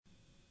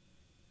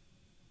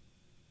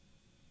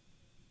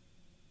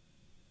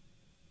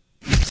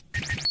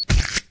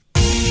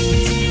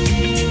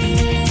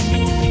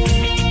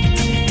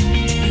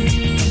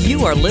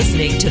are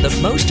listening to the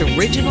most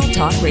original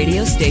talk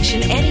radio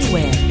station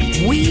anywhere.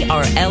 We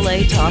are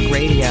LA Talk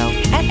Radio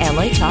at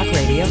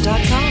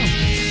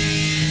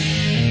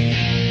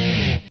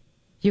latalkradio.com.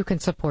 You can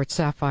support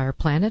Sapphire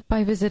Planet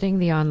by visiting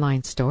the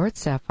online store at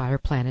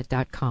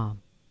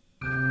sapphireplanet.com.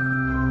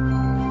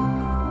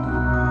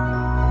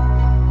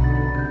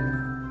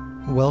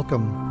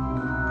 Welcome.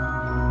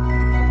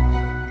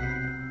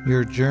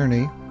 Your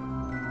journey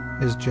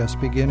is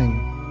just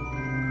beginning.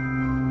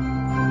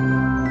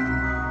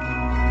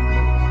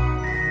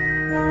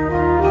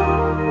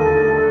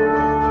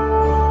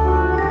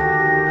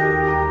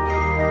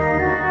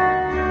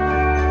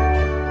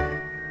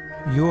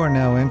 You are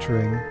now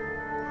entering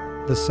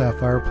the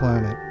Sapphire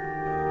Planet.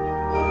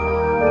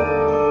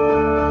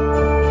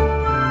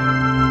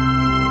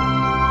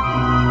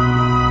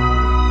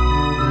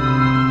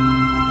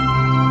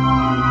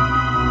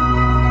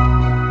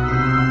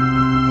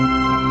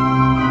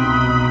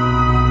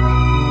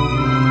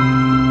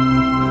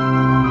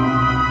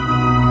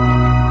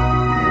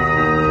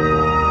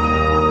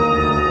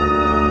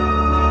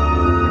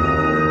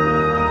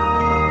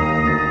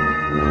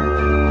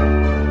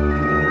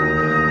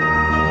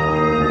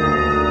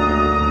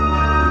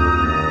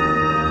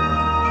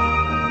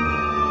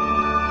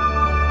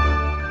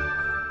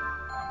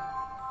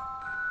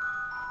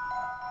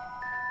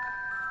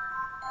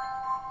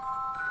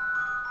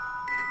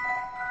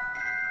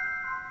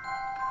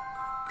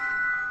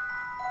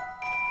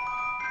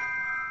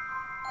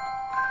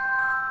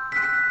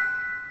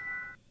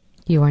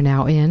 You are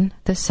now in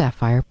the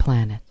Sapphire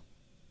Planet.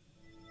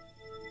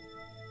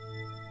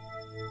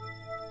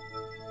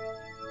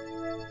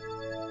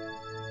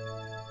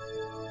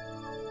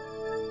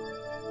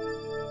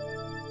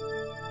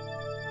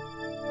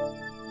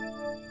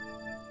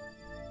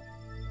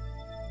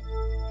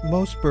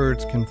 Most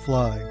birds can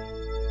fly,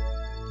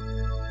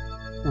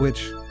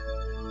 which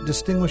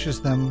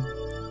distinguishes them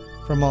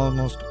from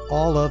almost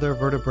all other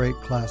vertebrate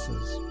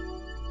classes.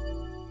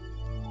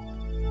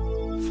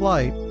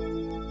 Flight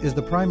is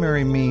the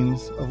primary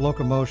means of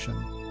locomotion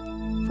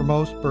for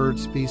most bird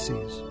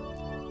species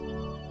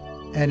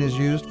and is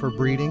used for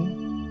breeding,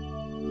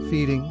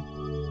 feeding,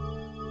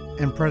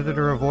 and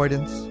predator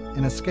avoidance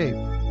and escape.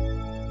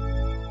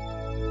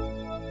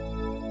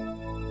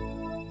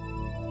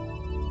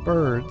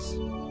 Birds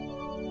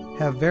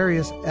have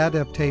various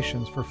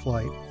adaptations for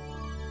flight,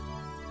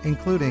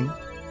 including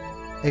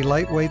a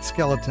lightweight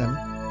skeleton,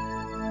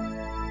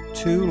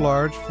 2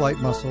 large flight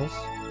muscles,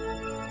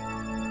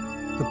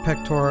 the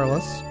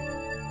pectoralis,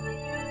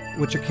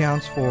 which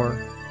accounts for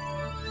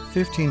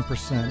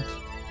 15%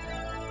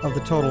 of the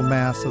total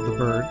mass of the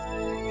bird,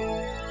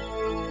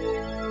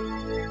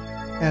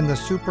 and the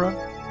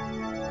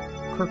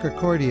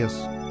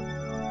supracercoideus,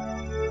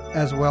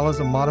 as well as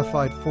a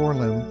modified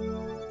forelimb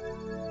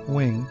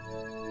wing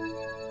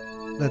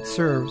that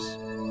serves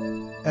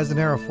as an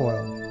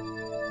aerofoil.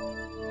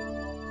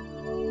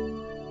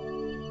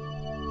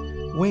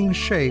 Wing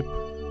shape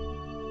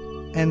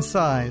and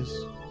size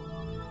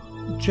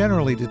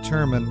generally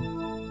determine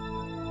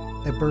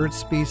a bird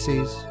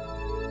species'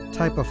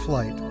 type of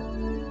flight.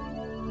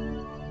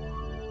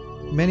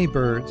 Many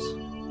birds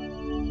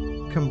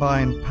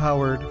combine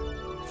powered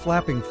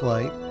flapping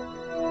flight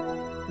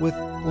with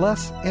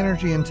less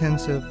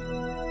energy-intensive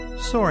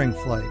soaring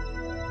flight.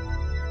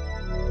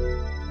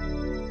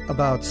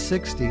 About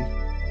 60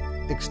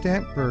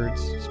 extant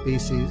birds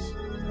species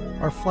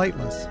are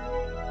flightless,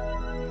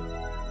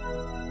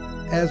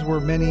 as were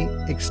many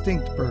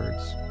extinct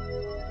birds.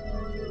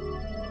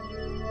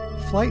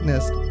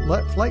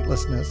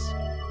 Flightlessness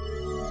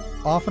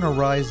often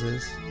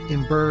arises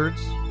in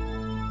birds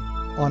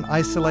on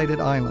isolated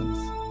islands,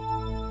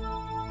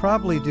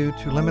 probably due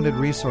to limited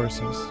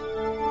resources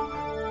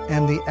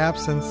and the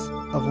absence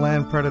of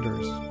land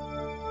predators.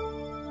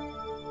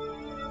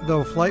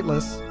 Though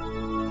flightless,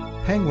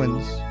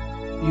 penguins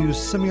use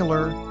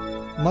similar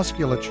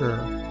musculature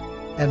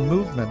and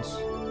movements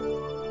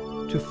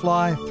to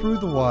fly through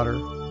the water,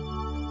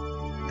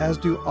 as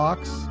do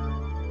auks,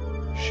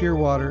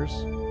 shearwaters,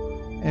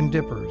 and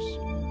dippers.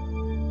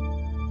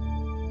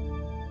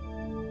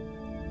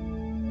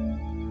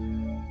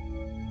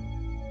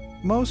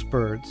 Most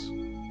birds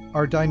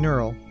are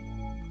diurnal,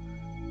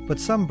 but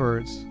some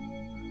birds,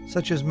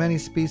 such as many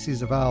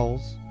species of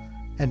owls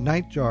and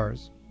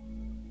nightjars,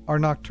 are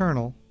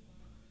nocturnal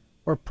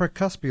or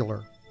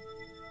crepuscular,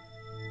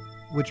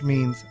 which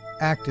means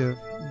active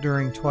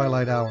during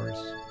twilight hours.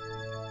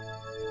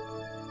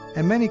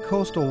 And many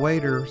coastal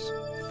waders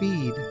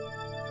feed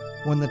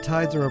when the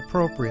tides are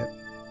appropriate,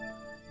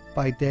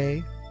 by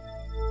day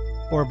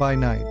or by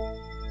night.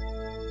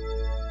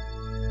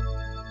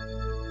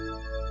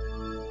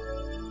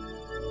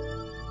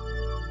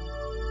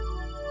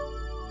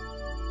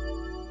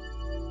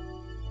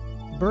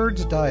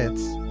 Birds'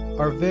 diets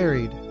are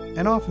varied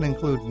and often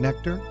include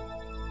nectar,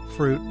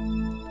 fruit,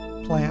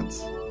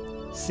 plants,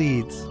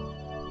 seeds,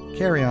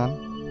 carrion,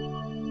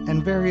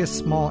 and various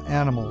small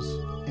animals,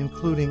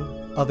 including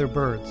other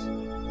birds.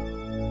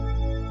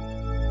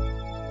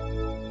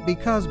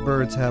 Because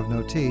birds have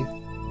no teeth,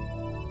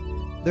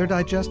 Their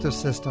digestive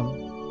system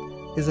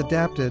is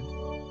adapted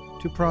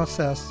to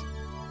process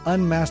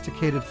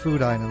unmasticated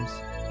food items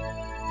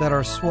that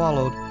are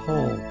swallowed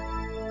whole.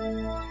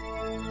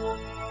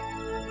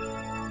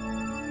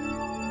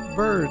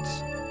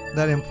 Birds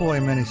that employ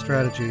many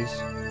strategies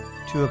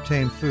to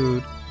obtain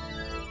food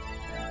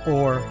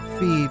or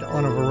feed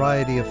on a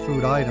variety of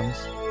food items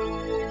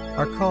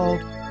are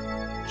called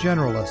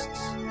generalists,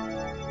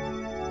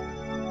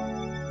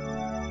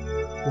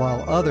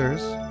 while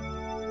others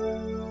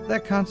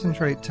that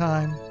concentrate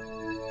time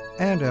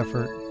and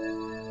effort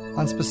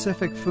on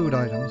specific food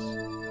items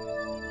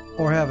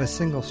or have a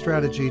single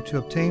strategy to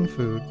obtain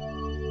food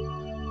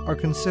are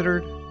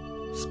considered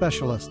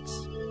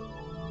specialists.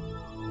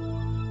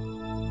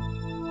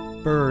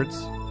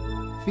 Birds'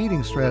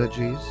 feeding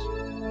strategies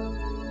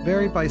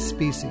vary by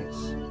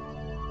species.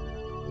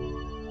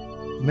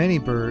 Many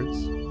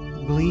birds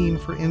glean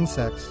for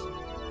insects,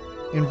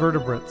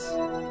 invertebrates,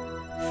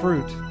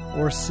 fruit,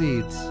 or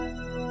seeds.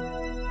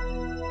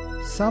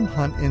 Some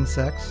hunt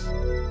insects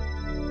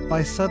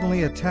by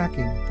suddenly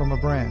attacking from a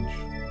branch.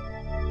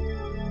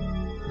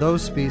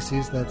 Those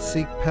species that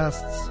seek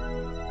pests,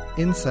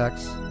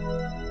 insects,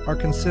 are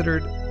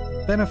considered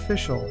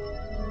beneficial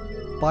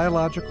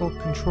biological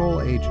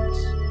control agents,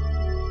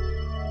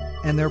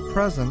 and their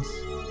presence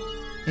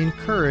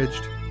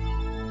encouraged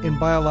in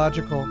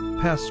biological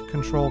pest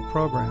control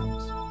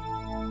programs.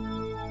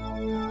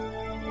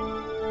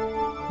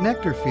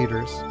 Nectar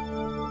feeders,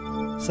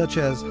 such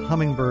as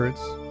hummingbirds,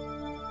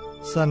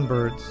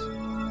 sunbirds,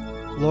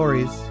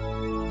 lories,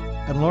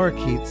 and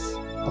lorikeets,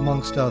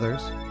 amongst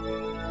others,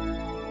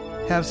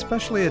 have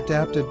specially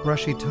adapted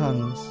brushy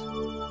tongues,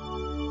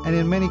 and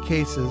in many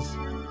cases,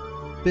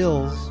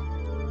 bills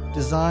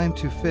designed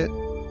to fit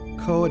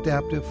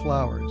co-adaptive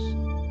flowers.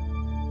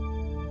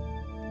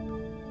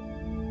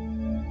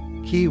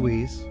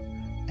 Kiwis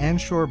and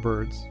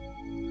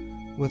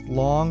shorebirds with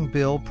long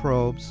bill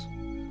probes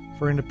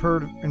for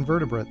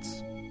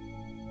invertebrates.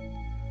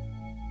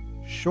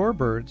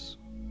 Shorebirds'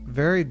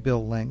 varied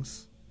bill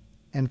lengths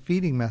and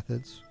feeding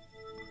methods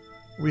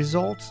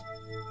result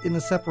in the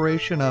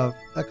separation of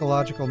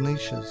ecological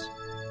niches.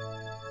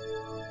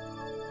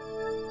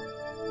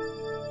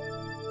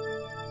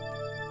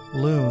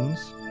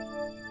 Loons,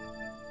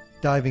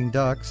 diving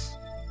ducks,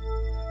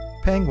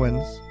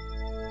 penguins,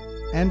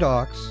 and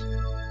auks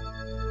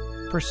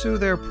pursue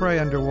their prey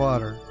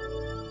underwater,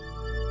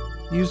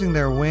 using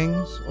their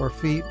wings or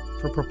feet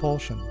for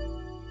propulsion,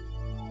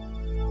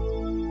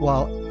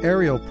 while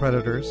aerial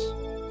predators,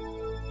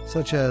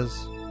 such as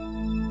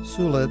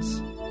sulids,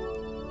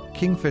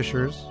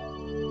 kingfishers,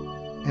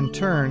 and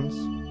terns,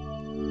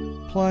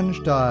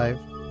 plunge dive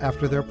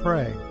after their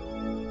prey.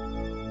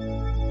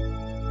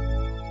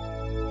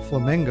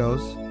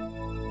 Flamingos,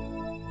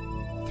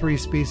 3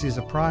 species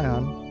of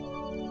prion,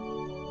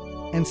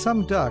 and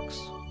some ducks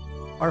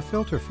are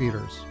filter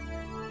feeders.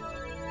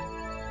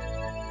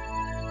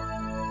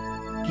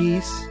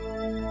 Geese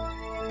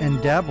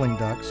and dabbling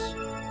ducks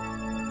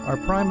are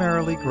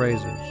primarily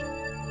grazers.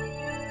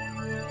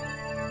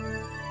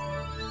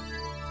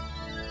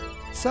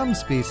 Some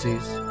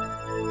species,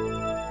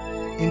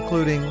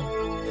 including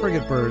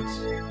frigate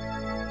birds,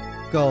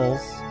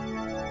 gulls,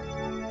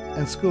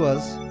 and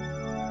skuas,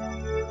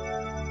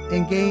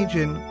 engage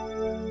in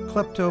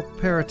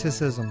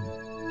kleptoparasitism,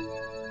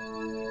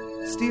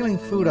 stealing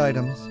food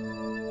items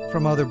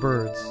from other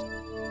birds.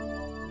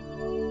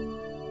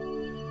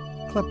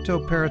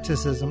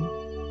 Kleptoparasitism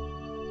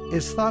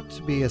is thought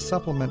to be a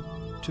supplement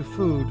to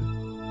food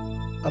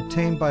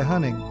obtained by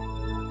hunting,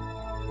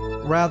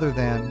 rather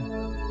than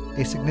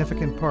a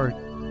significant part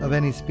of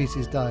any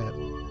species' diet.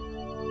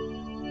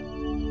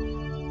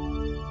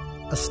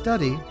 A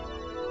study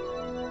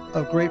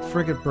of great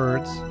frigate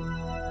birds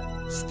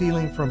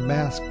stealing from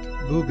masked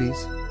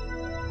boobies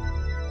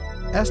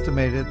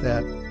estimated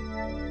that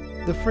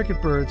the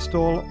frigate birds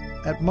stole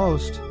at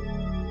most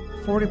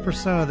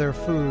 40% of their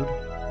food,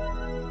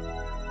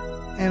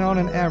 and on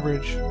an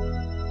average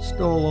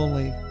stole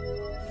only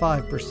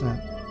 5%.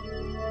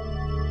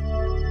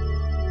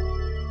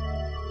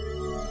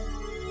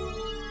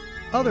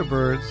 Other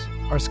birds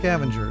are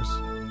scavengers.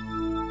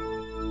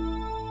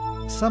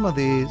 Some of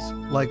these,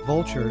 like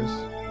vultures,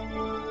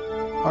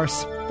 are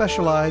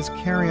specialized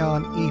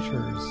carrion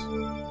eaters,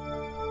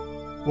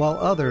 while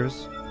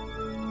others,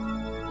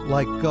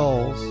 like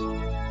gulls,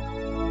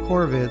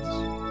 corvids,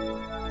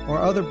 or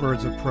other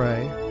birds of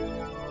prey,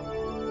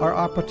 are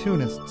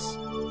opportunists.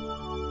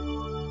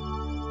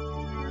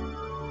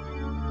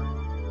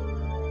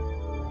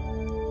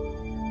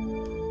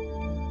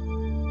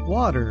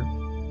 Water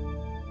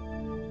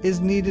is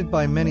needed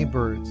by many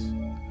birds,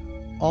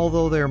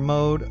 although their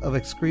mode of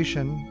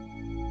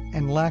excretion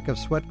and lack of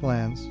sweat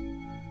glands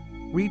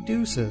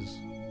reduces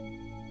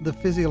the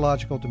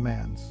physiological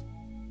demands.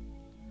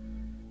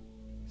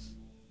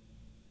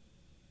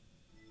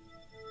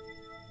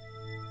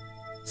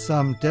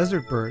 Some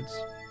desert birds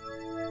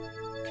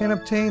can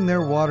obtain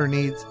their water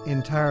needs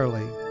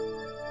entirely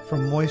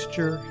from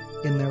moisture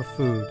in their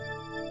food.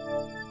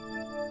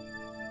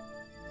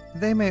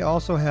 They may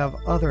also have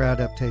other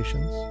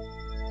adaptations,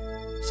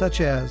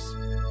 such as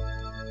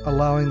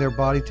allowing their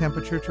body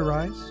temperature to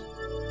rise,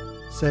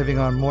 saving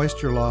on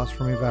moisture loss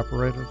from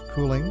evaporative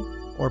cooling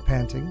or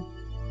panting.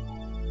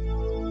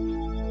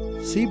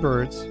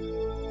 Seabirds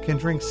can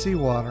drink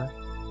seawater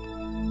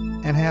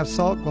and have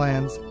salt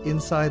glands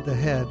inside the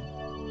head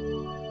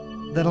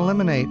that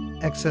eliminate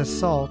excess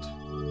salt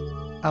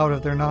out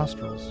of their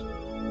nostrils.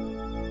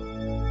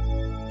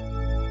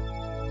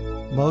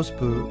 Most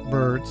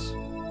birds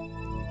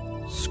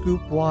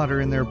scoop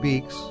water in their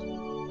beaks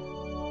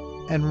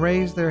and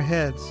raise their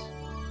heads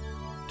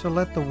to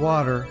let the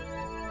water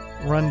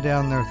run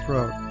down their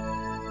throat.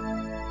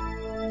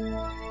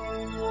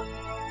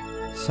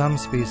 Some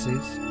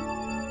species,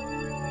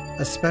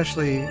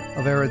 especially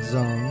of arid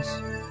zones,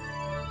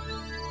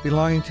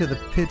 belonging to the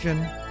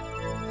pigeon,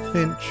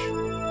 finch,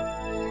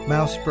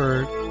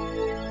 mousebird,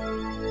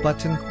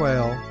 button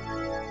quail,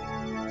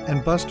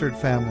 and bustard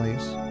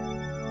families,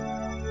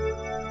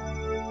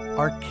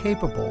 are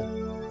capable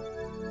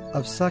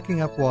of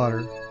sucking up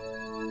water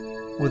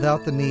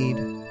without the need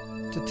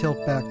to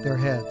tilt back their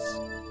heads.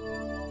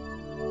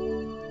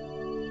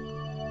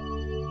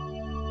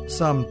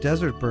 Some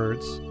desert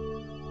birds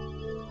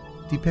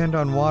depend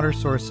on water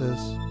sources,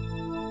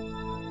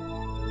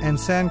 and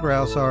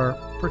sandgrouse are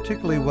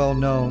particularly well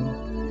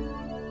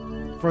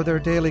known for their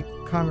daily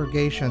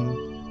congregation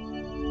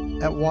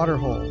at water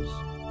holes.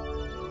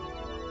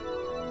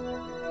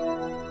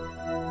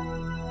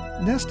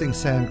 Nesting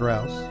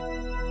sandgrouse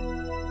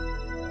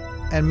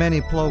and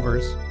many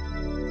plovers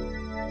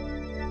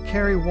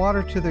carry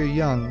water to their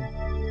young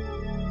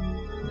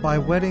by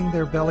wetting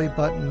their belly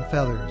button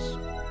feathers.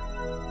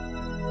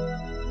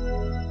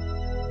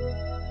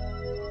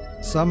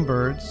 Some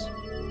birds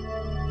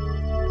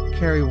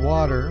carry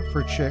water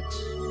for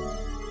chicks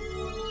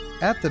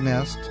at the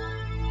nest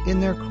in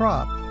their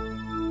crop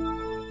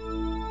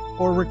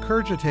or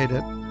regurgitate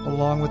it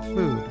along with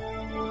food.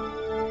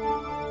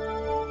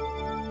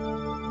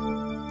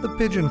 The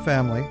pigeon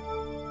family,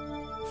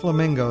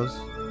 flamingos,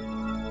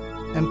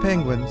 and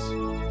penguins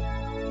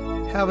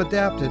have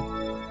adapted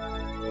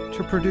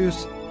to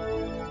produce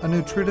a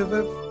nutritive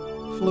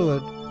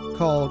fluid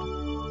called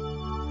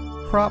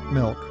crop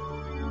milk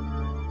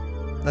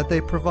that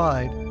they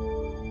provide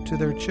to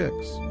their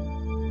chicks.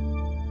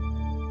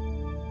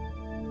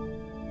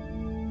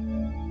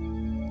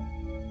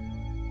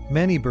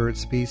 Many bird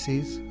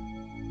species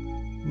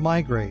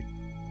migrate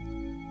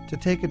to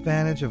take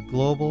advantage of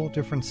global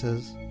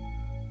differences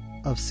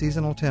of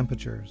seasonal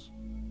temperatures,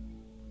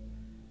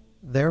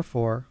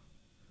 therefore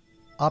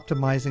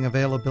optimizing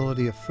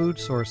availability of food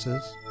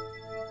sources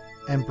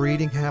and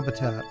breeding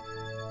habitat.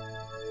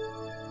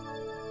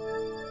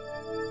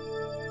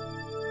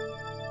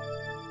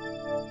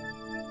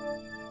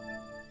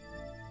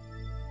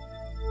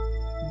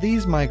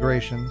 These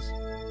migrations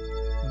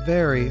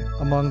vary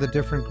among the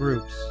different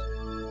groups.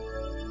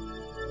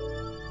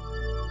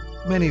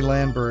 Many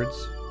land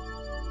birds,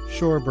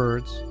 shore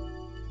birds,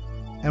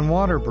 and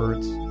water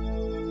birds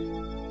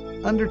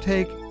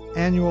undertake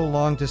annual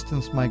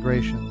long-distance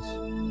migrations,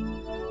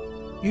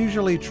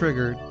 usually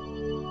triggered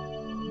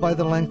by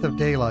the length of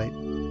daylight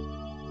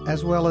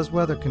as well as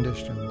weather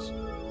conditions.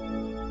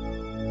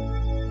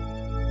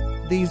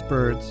 These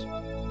birds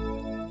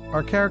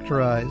are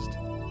characterized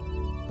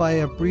by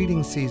a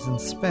breeding season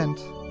spent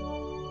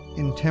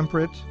in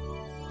temperate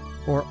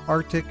or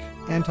Arctic,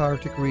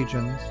 Antarctic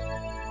regions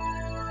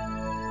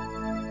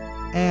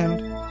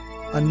and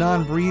a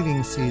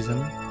non-breeding season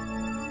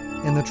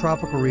in the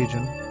tropical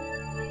region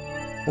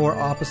or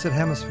opposite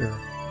hemisphere.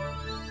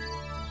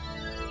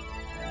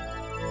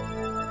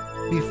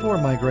 Before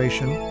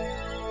migration,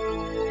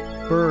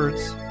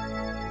 birds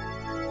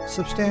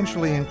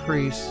substantially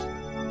increase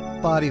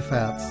body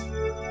fats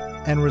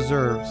and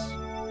reserves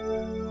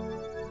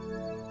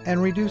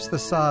and reduce the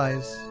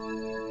size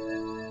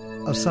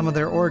of some of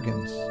their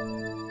organs.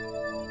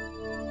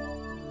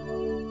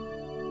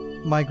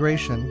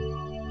 Migration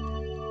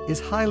is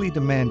highly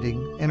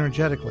demanding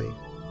energetically,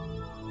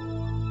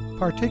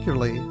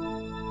 particularly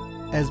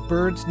as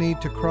birds need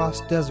to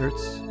cross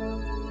deserts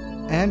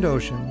and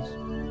oceans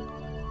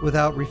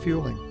without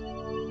refueling.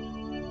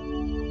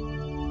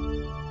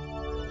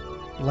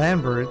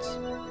 Land birds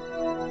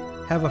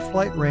have a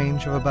flight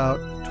range of about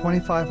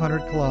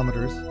 2,500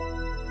 kilometers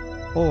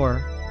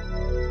or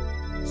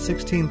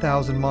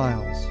 16,000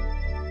 miles,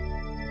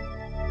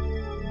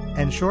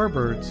 and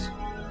shorebirds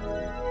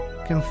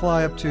can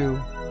fly up to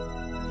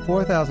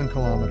 4,000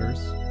 kilometers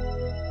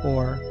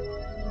or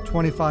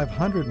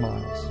 2,500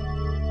 miles.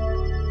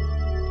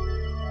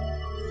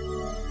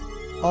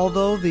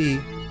 Although the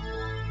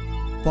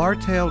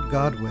bar-tailed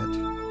godwit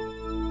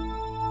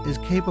is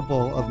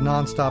capable of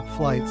non-stop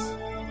flights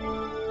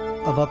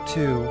of up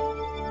to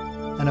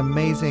an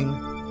amazing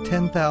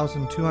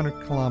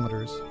 10,200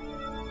 kilometers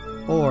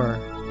or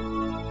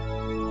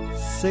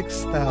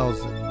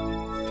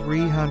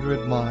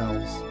 6,300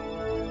 miles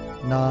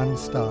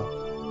non-stop.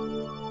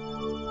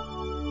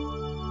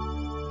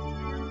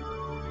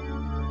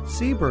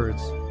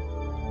 Seabirds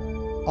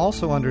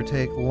also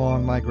undertake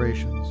long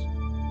migrations.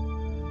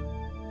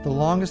 The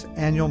longest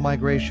annual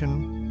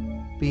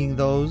migration being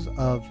those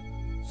of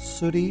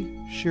sooty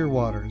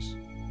shearwaters,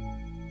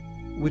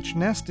 which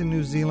nest in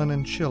New Zealand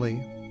and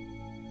Chile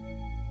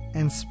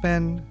and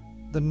spend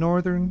the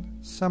northern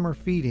summer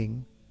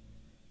feeding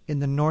in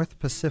the North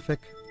Pacific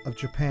of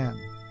Japan,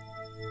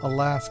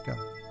 Alaska,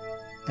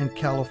 and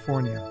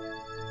California.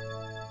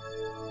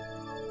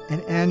 An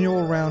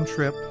annual round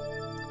trip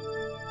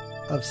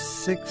of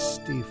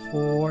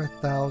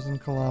 64,000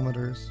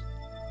 kilometers,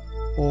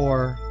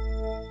 or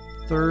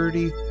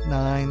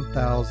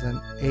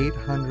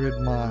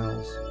 39,800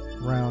 miles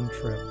round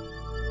trip.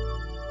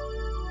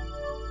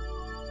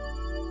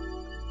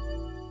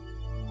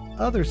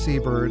 Other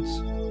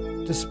seabirds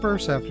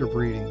disperse after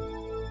breeding,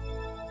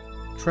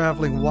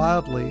 traveling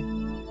wildly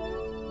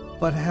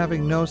but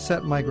having no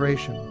set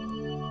migration.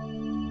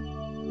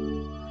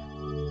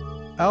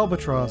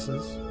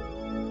 Albatrosses,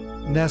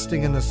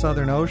 nesting in the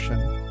Southern Ocean,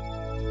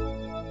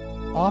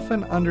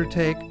 often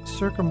undertake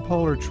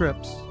circumpolar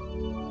trips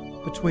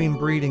between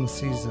breeding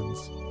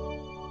seasons.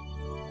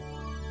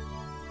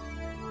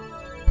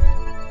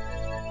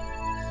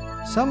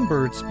 Some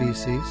bird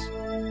species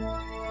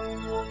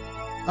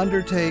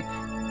undertake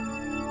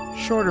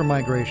shorter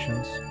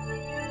migrations,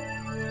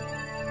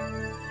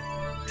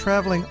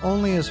 traveling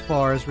only as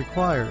far as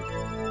required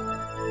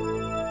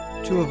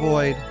to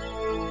avoid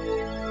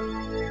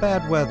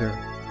bad weather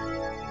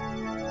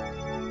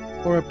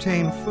or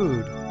obtain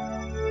food.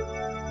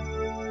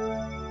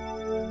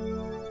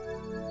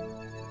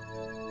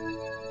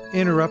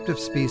 Interruptive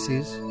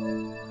species,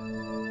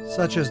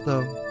 such as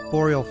the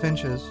boreal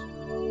finches,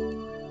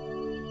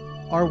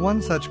 are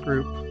one such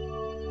group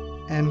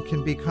and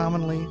can be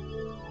commonly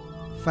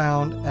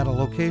found at a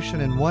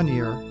location in one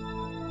year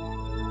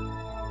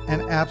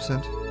and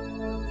absent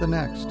the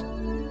next.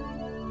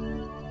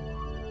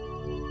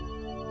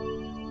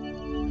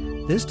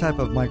 This type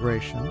of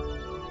migration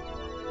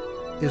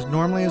is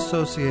normally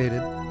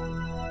associated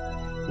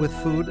with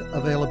food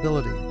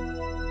availability.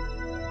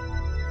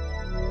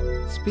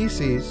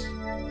 Species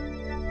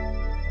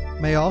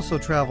may also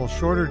travel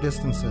shorter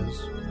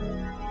distances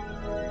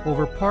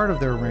over part of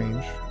their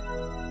range,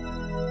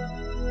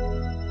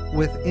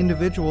 with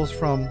individuals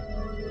from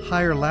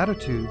higher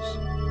latitudes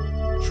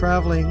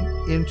traveling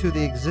into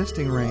the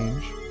existing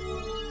range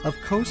of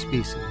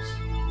co-species.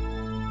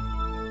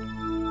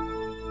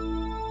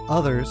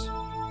 Others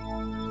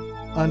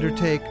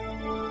undertake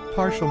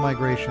partial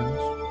migrations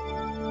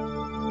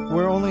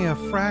where only a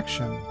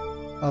fraction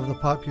of the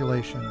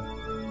population,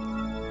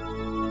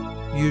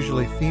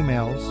 usually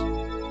females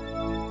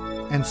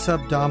and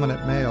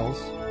subdominant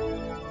males,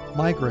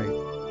 migrate.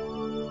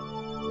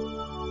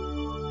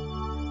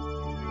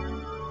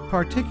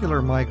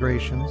 Particular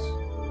migrations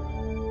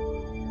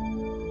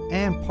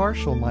and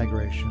partial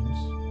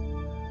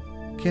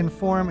migrations can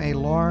form a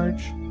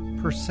large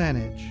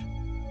percentage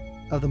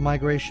of the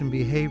migration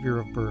behavior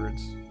of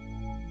birds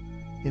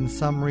in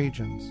some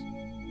regions.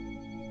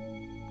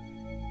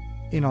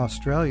 In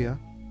Australia,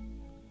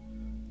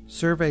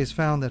 surveys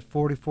found that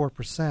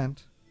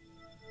 44%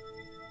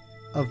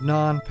 of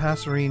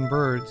non-passerine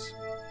birds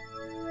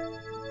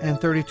and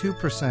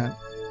 32%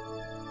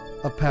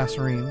 of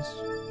passerines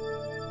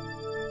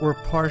were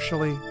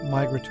partially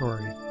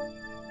migratory.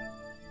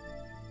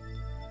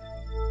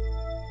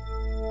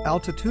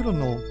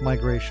 Altitudinal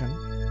migration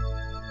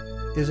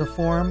is a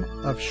form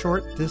of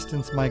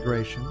short-distance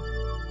migration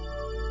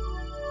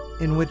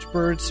in which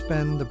birds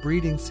spend the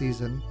breeding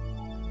season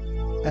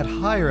at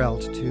higher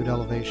altitude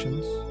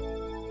elevations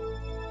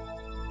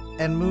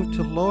and move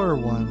to lower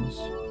ones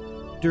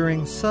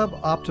during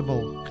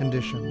suboptimal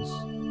conditions.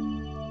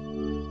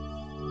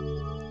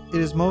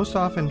 It is most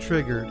often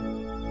triggered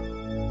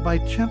by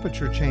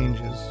temperature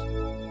changes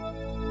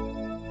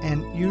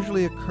and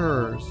usually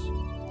occurs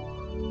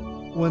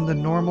when the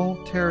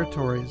normal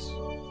territories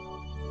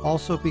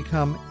also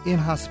become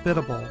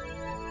inhospitable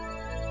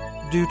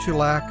due to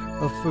lack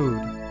of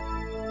food.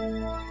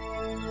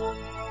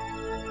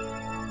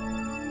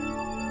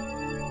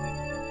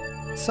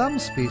 Some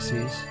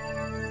species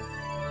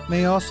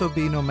may also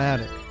be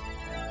nomadic,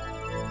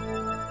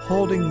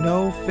 holding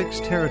no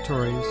fixed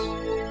territories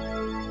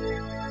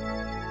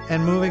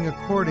and moving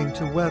according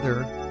to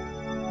weather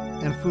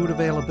and food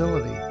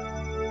availability.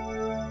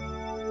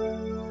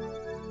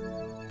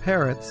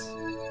 Parrots,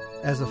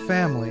 as a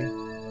family,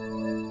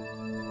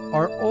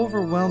 are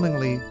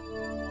overwhelmingly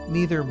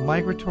neither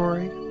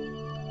migratory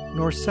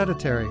nor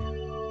sedentary,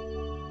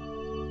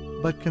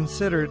 but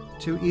considered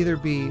to either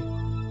be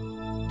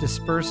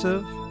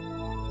dispersive,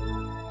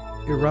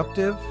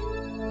 eruptive,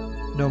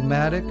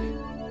 nomadic,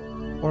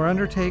 or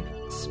undertake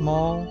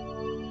small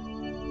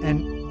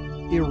and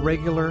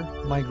irregular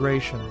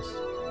migrations.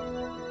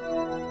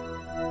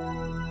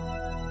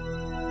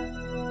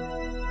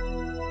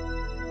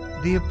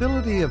 The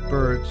ability of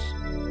birds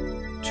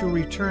to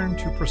return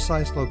to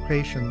precise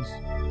locations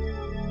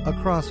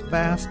across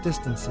vast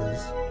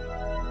distances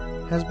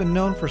has been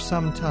known for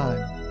some time.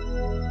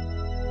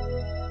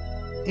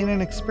 In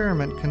an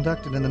experiment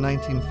conducted in the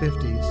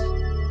 1950s,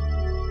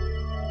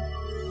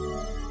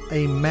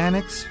 a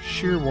Mannix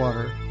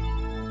shearwater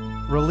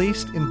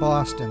released in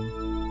Boston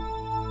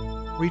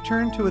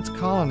returned to its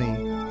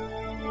colony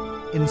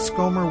in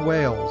Scomer,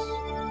 Wales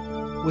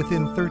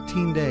within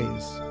 13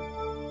 days.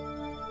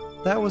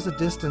 That was a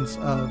distance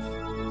of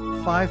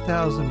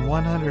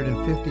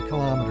 5,150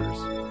 kilometers,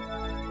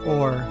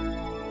 or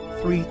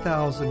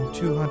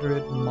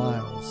 3,200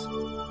 miles.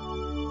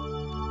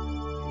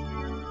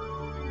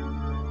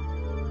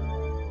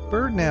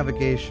 Bird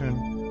navigation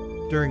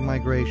during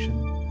migration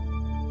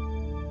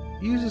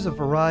uses a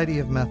variety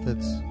of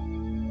methods.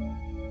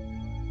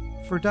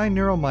 For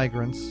diurnal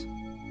migrants,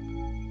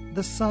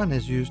 the sun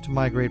is used to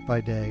migrate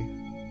by day,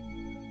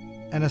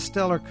 and a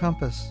stellar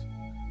compass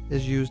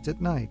is used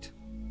at night.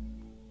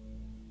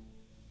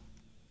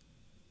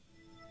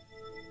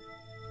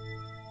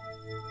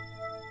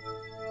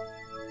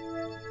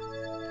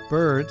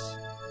 Birds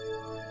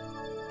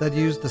that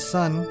use the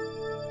sun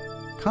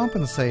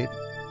compensate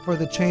for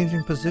the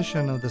changing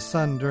position of the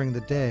sun during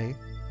the day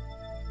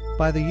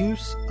by the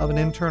use of an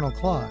internal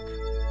clock.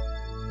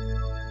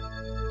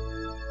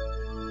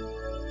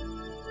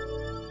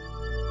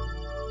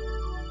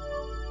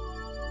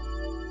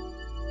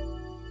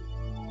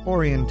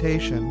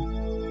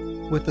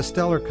 Orientation with the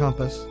stellar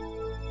compass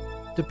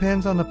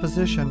depends on the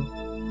position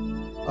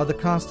of the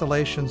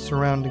constellation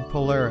surrounding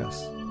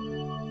Polaris,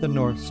 the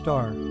North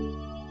Star.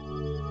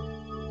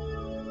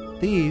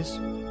 These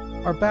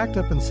are backed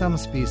up in some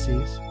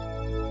species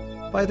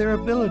by their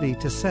ability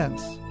to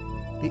sense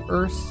the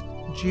Earth's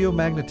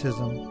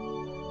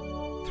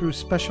geomagnetism through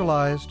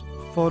specialized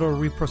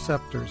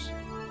photoreceptors.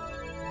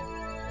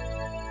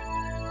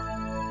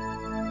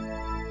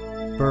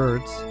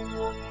 Birds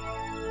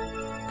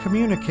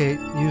communicate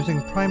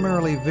using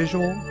primarily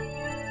visual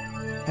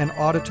and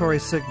auditory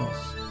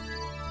signals.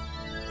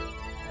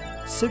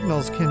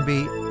 Signals can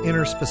be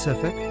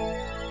interspecific,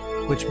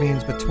 which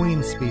means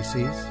between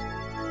species,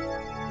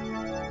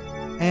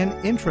 and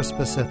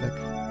intraspecific,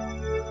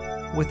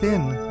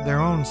 within their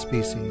own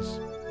species.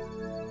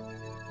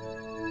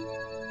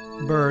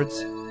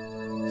 Birds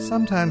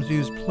sometimes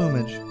use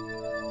plumage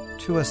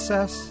to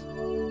assess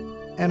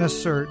and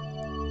assert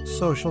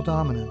social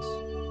dominance.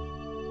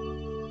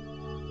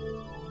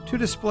 To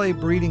display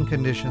breeding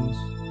conditions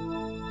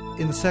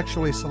in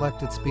sexually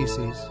selected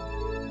species,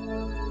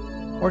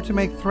 or to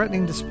make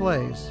threatening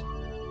displays,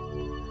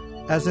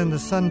 as in the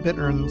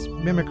sunbittern's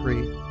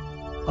mimicry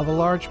of a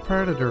large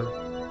predator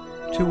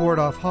to ward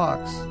off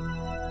hawks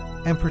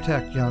and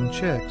protect young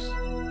chicks.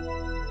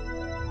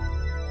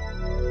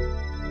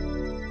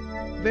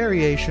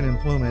 Variation in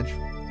plumage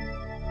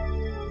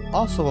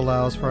also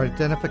allows for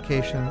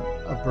identification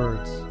of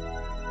birds,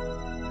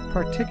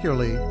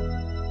 particularly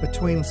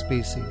between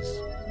species.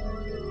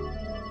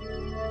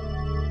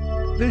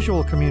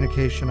 Visual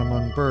communication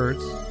among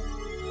birds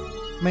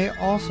may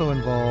also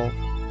involve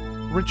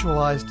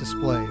ritualized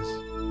displays,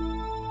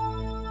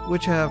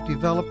 which have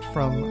developed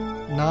from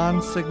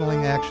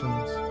non-signaling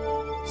actions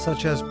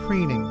such as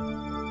preening,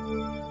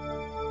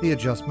 the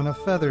adjustment of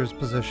feathers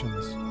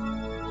positions,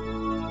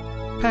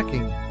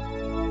 pecking,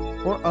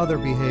 or other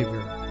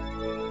behavior.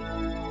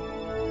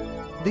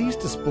 These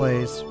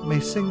displays may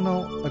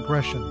signal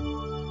aggression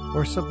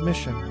or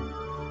submission,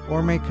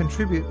 or may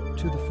contribute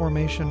to the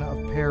formation of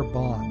pair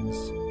bonds.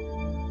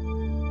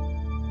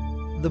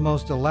 The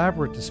most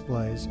elaborate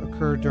displays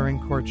occur during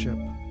courtship,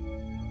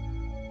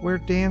 where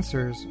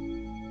dancers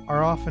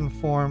are often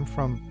formed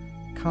from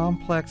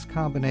complex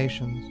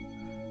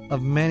combinations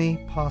of many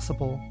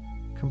possible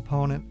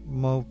component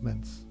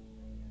movements.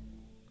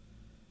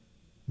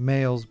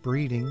 Males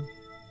breeding,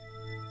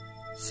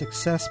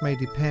 success may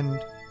depend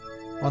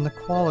on the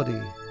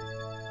quality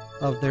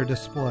of their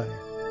display.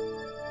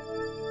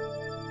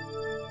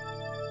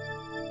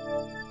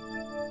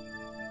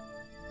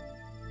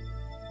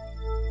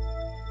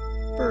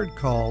 Bird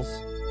calls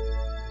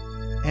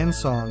and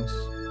songs,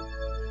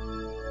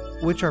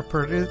 which are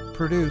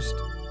produced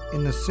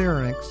in the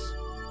syrinx,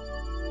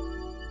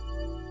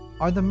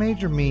 are the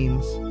major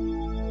means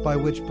by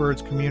which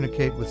birds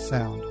communicate with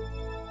sound.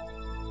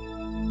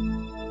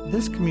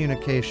 This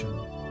communication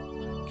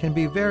can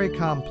be very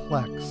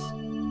complex.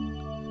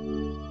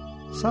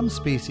 Some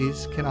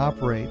species can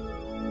operate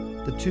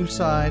the two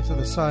sides of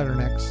the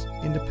syrinx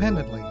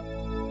independently,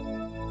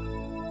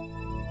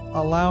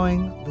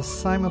 allowing the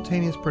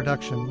simultaneous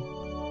production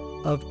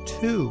of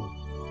two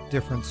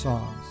different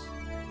songs.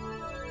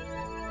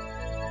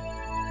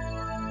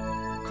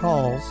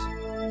 Calls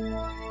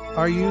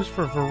are used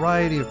for a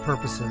variety of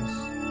purposes,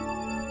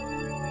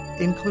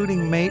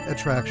 including mate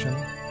attraction,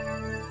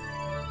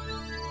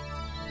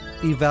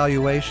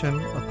 evaluation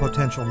of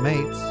potential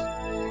mates,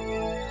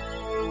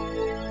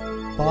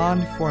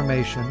 bond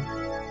formation,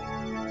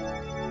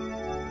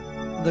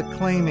 the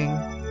claiming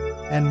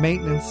and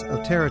maintenance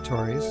of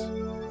territories,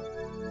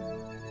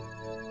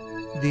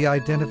 the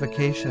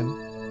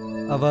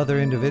identification of other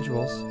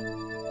individuals,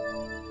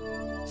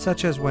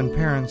 such as when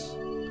parents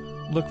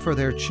look for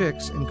their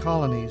chicks in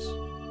colonies,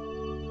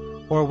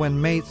 or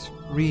when mates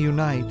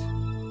reunite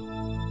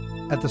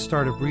at the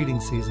start of breeding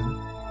season,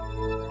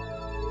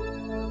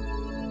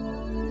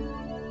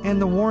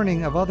 and the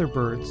warning of other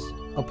birds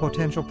of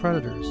potential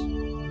predators,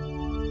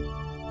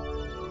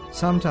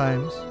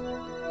 sometimes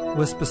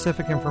with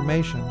specific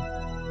information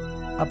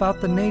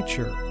about the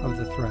nature of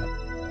the threat.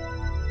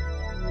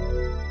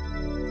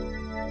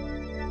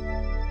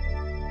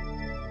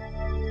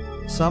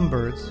 Some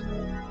birds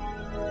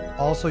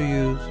also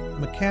use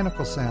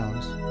mechanical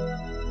sounds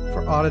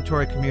for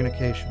auditory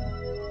communication.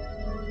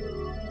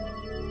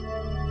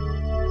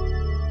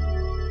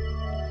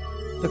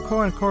 The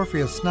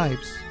Coencorphia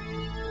snipes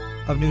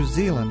of New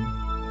Zealand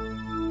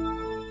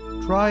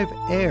drive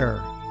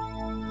air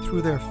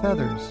through their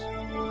feathers.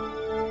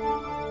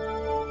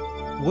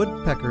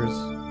 Woodpeckers,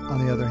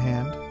 on the other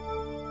hand,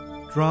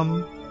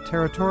 drum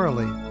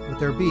territorially with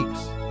their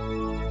beaks.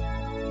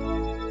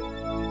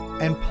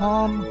 And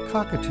palm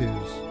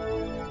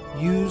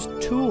cockatoos use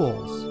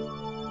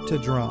tools to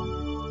drum.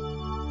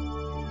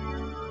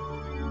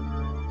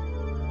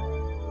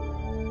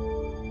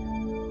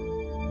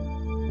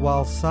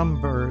 While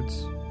some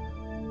birds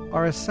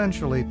are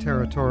essentially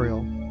territorial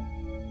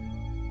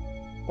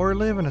or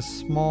live in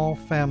small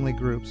family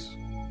groups,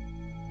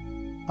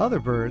 other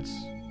birds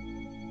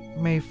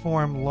may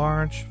form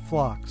large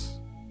flocks.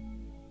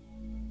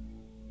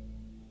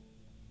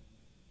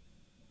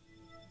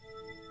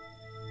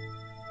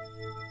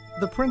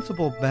 The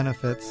principal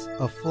benefits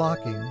of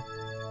flocking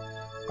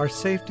are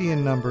safety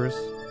in numbers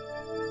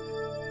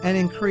and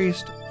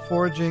increased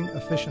foraging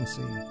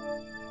efficiency.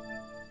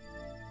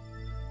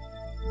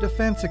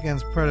 Defense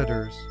against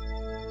predators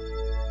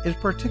is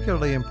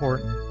particularly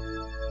important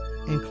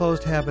in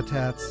closed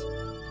habitats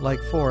like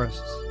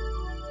forests,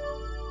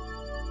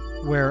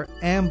 where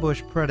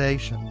ambush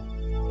predation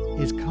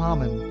is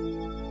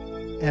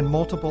common and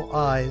multiple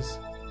eyes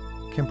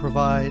can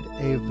provide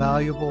a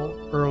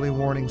valuable early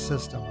warning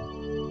system.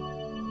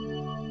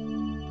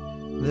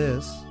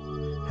 This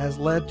has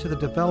led to the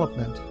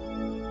development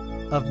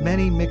of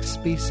many mixed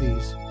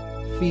species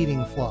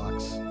feeding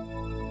flocks,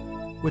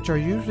 which are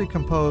usually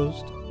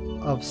composed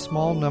of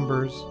small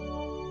numbers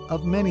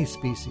of many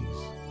species.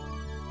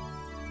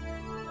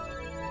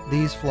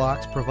 These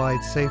flocks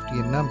provide safety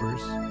in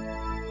numbers,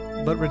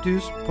 but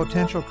reduce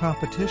potential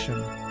competition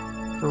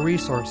for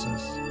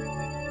resources.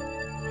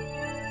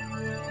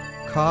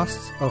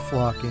 Costs of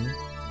flocking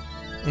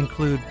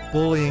include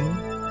bullying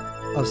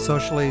of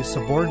socially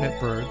subordinate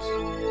birds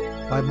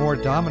by more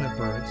dominant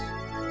birds,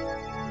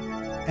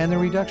 and the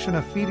reduction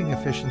of feeding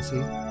efficiency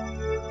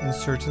in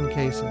certain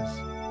cases.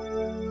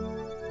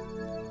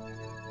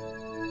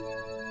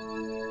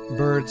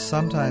 Birds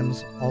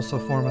sometimes also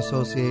form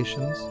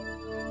associations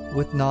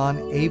with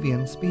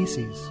non-avian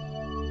species.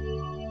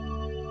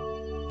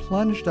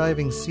 Plunge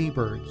diving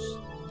seabirds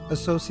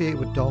associate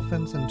with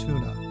dolphins and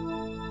tuna,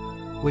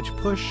 which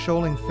push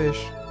shoaling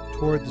fish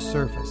toward the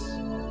surface.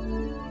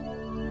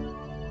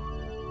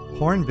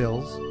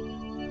 Hornbills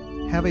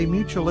have a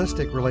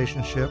mutualistic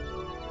relationship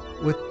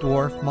with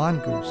dwarf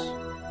mongoose,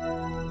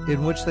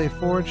 in which they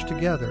forage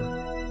together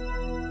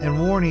and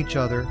warn each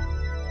other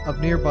of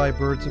nearby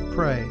birds of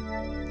prey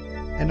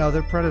and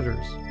other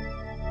predators.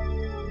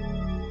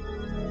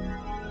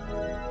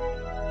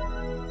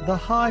 The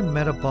high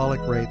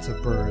metabolic rates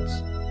of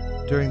birds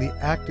during the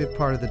active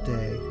part of the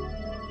day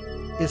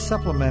is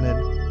supplemented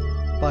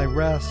by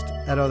rest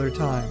at other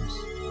times.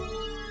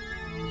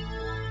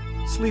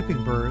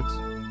 Sleeping birds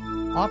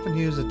often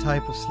use a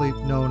type of sleep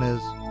known as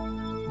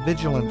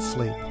vigilant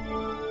sleep,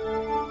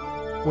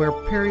 where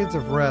periods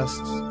of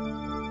rest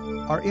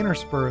are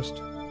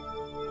interspersed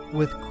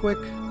with quick,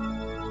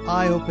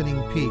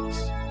 eye-opening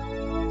peaks,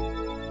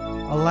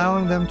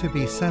 allowing them to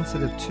be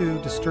sensitive to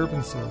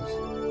disturbances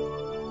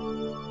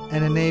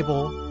and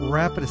enable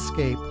rapid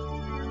escape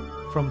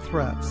from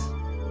threats.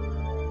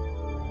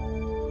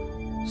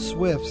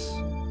 Swifts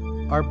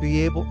are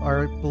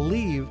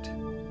believed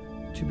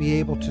to be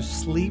able to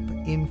sleep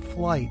in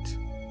flight,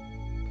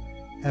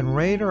 and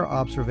radar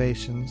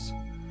observations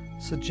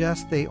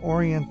suggest they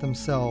orient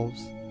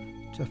themselves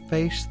to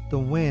face the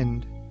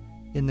wind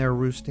in their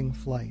roosting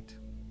flight.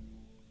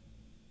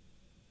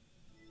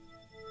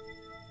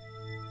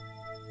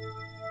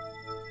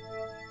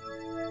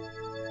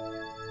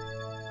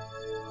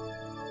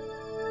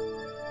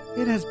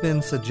 It has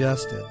been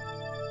suggested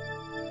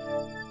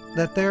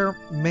that there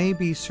may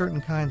be certain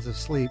kinds of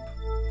sleep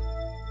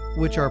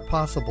which are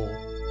possible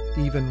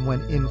even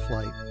when in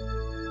flight.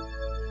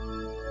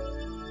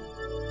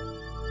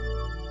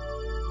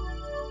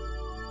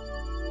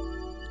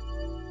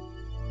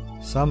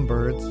 Some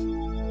birds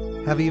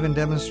have even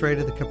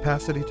demonstrated the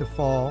capacity to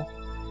fall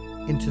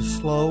into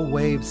slow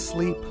wave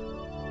sleep,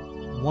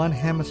 one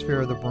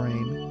hemisphere of the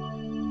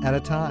brain at a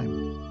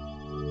time.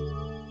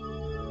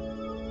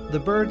 The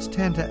birds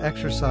tend to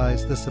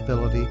exercise this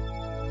ability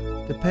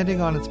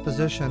depending on its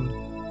position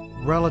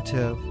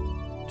relative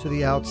to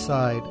the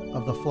outside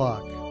of the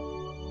flock.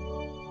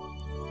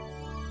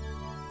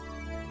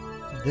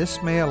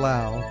 This may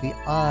allow the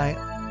eye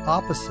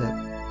opposite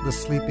the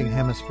sleeping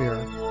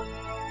hemisphere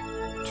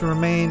to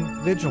remain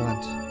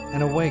vigilant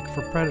and awake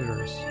for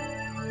predators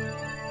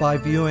by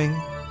viewing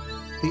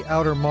the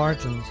outer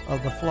margins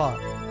of the flock.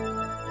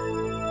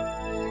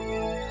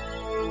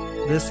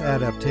 This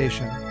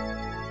adaptation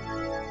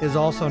is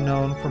also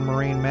known for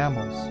marine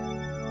mammals.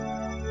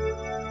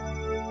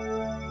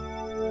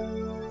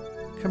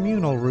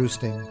 Communal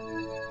roosting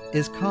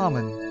is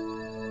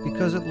common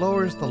because it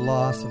lowers the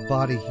loss of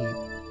body heat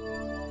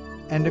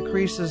and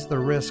decreases the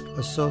risk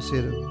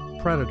associated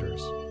with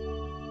predators.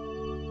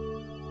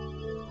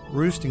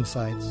 Roosting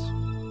sites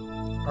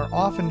are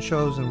often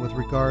chosen with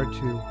regard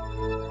to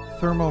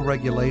thermal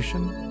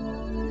regulation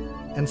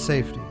and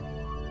safety.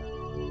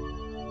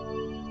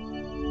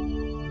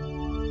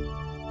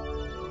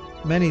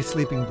 Many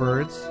sleeping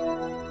birds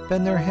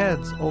bend their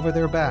heads over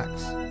their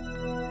backs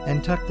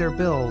and tuck their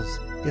bills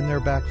in their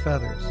back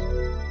feathers,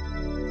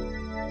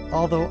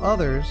 although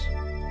others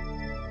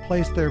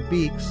place their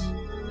beaks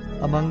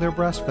among their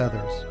breast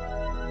feathers.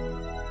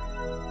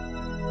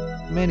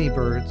 Many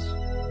birds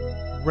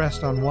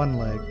rest on one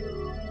leg,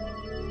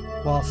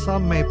 while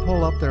some may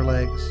pull up their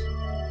legs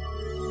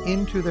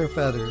into their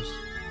feathers,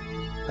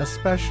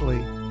 especially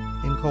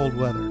in cold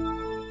weather.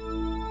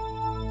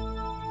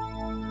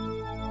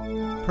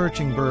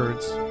 Perching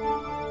birds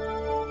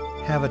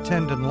have a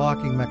tendon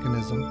locking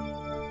mechanism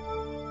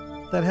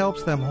that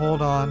helps them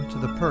hold on to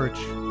the perch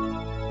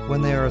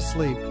when they are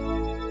asleep.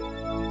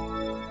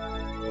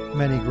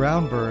 Many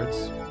ground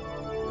birds,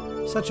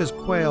 such as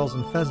quails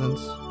and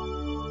pheasants,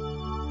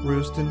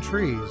 roost in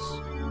trees.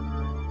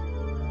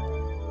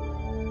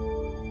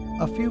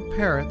 A few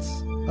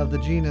parrots of the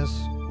genus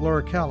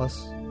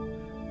Loricallis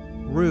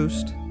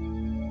roost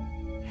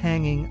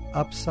hanging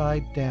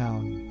upside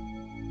down.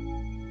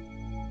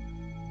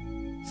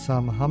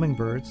 Some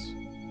hummingbirds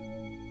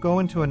go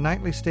into a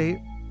nightly state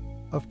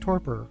of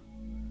torpor,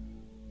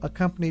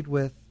 accompanied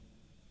with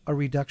a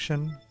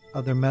reduction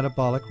of their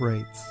metabolic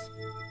rates.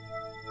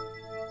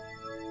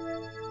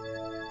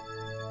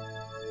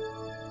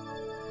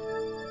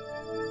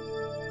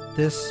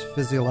 This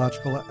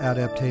physiological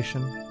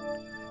adaptation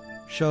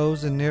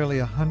shows in nearly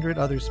 100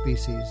 other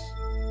species,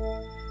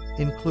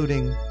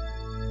 including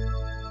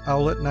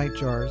owlet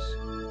nightjars,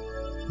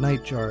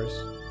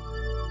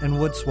 and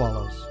wood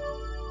swallows.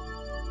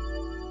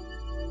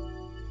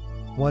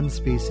 One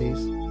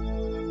species,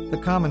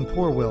 the common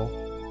poorwill,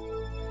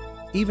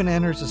 even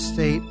enters a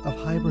state of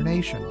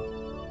hibernation.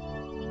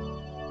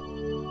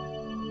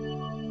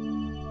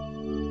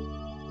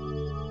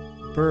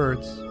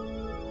 Birds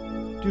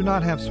do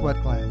not have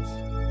sweat glands,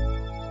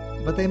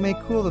 but they may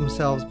cool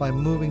themselves by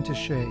moving to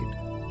shade,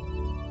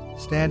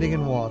 standing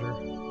in water,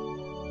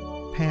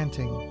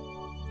 panting,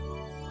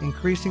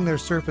 increasing their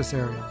surface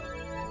area,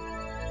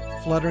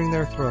 fluttering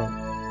their throat,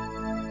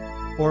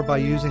 or by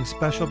using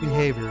special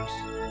behaviors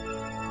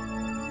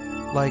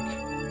like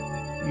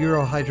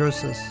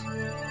urohydrosis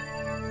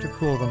to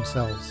cool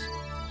themselves.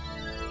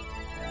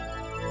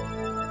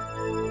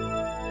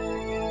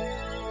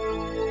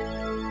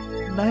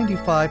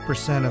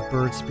 "95% of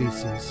bird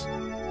species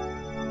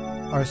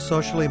are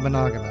socially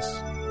monogamous.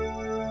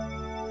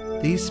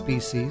 These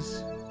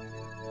species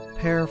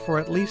pair for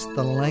at least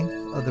the length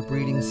of the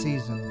breeding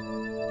season,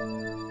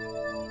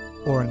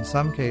 or in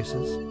some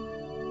cases,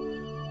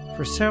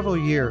 for several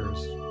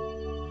years,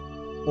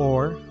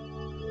 or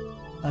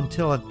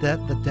until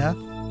the death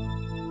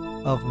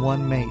of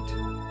one mate.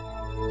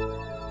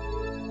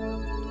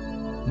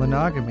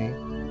 Monogamy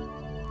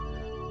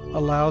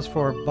allows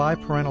for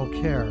biparental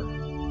care,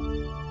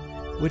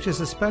 which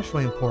is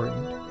especially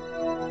important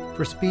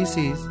for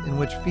species in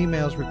which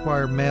females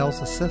require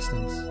males'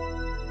 assistance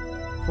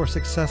for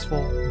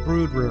successful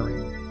brood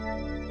rearing.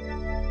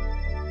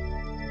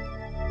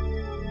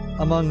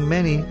 Among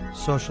many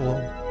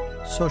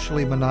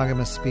socially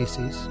monogamous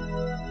species,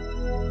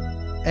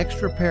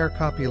 extra-pair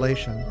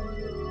copulation,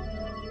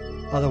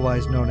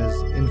 otherwise known as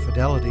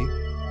infidelity,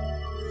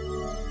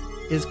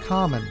 is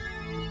common.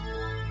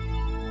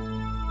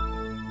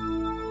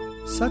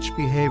 Such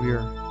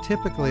behavior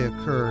typically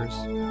occurs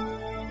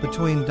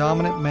between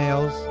dominant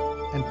males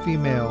and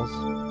females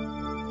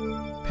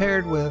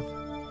paired with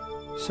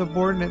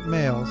subordinate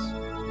males,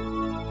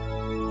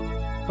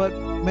 but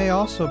may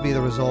also be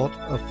the result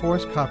of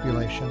forced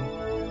copulation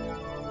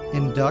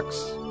in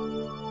ducks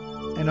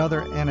and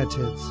other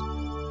annatids.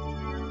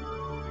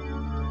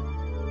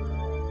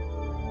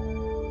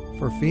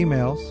 For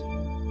females,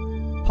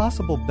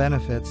 possible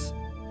benefits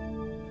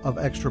of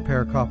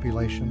extra-pair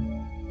copulation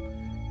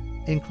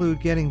include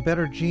getting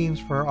better genes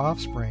for her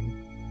offspring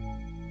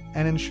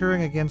and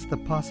ensuring against the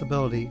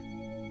possibility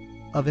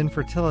of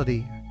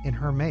infertility in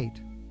her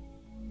mate.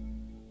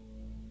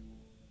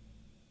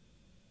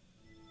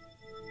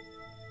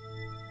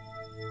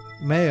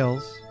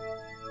 Males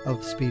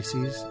of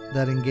species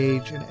that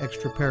engage in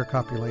extra-pair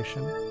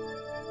copulation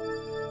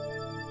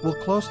will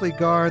closely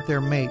guard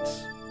their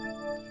mates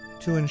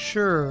to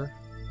ensure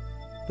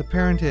the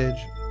parentage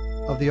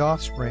of the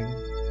offspring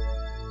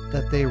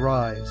that they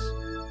raise.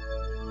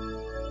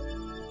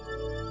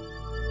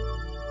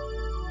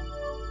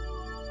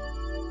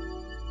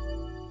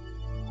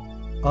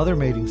 Other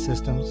mating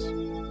systems,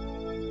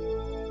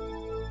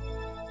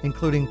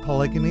 including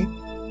polygyny,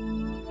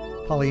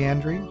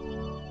 polyandry,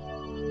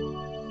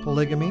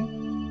 polygamy,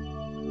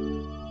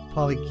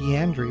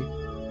 polygyandry,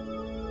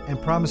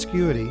 and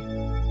promiscuity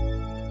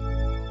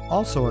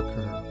also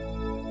occur.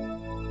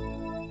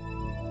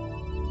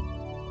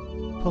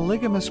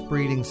 Polygamous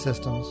breeding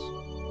systems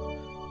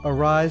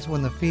arise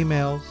when the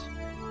females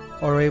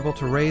are able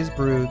to raise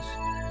broods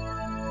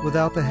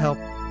without the help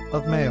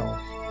of males.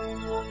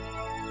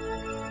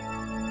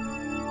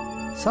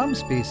 Some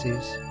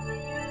species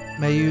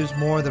may use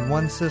more than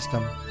one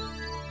system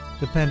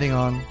depending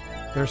on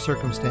their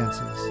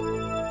circumstances.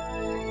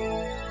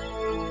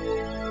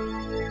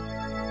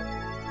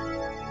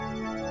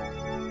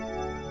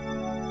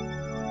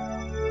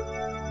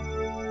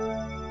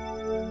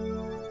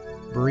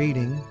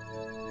 Breeding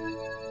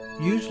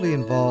usually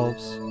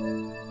involves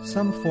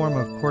some form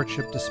of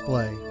courtship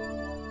display,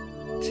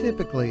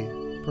 typically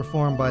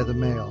performed by the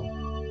male.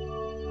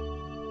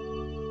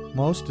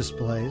 Most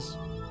displays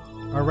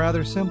are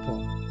rather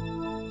simple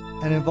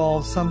and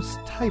involve some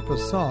type of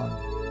song.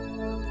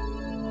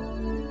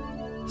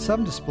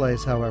 Some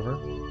displays, however,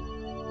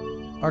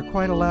 are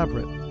quite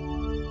elaborate.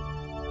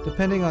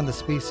 Depending on the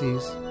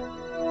species,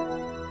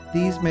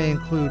 these may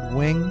include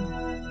wing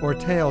or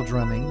tail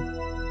drumming,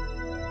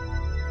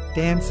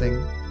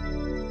 dancing,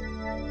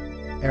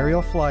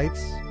 aerial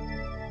flights,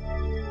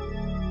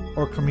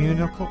 or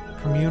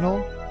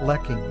communal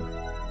lecking.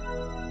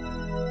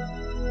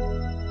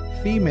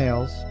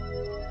 Females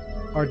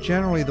are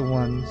generally the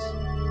ones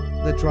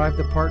that drive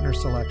the partner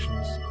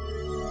selections,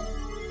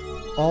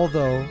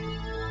 although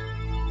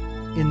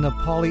in the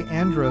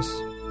polyandrous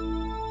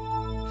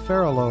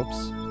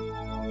pharaohs,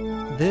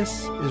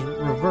 this is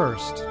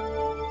reversed.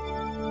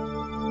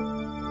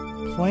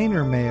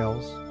 Plainer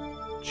males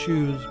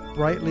choose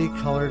brightly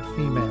colored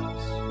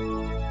females.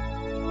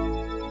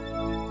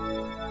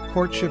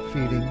 Courtship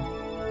feeding,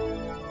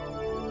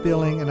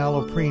 billing, and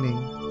allopreening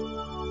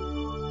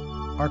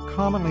are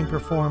commonly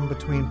performed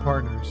between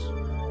partners,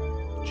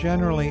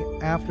 generally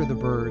after the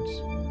birds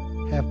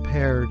have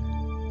paired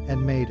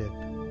and mated.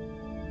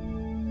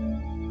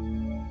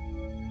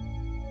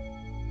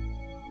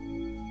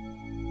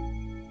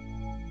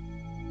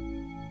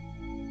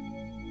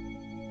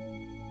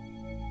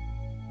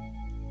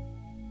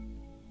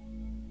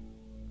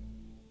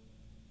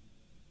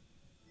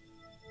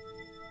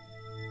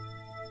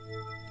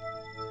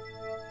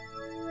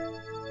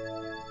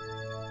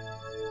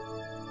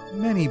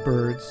 Many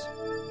birds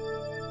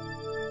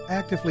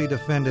actively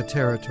defend a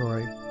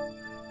territory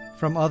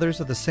from others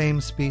of the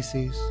same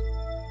species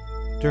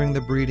during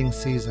the breeding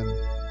season.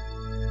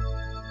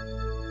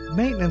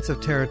 Maintenance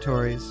of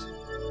territories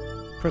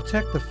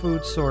protect the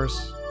food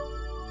source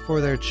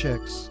for their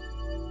chicks.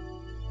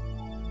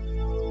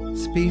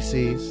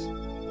 Species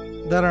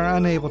that are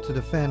unable to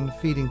defend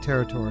feeding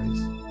territories,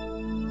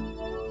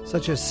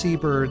 such as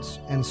seabirds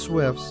and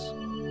swifts,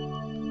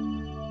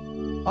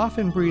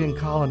 often breed in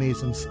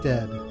colonies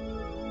instead.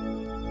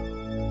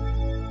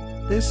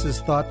 This is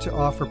thought to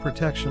offer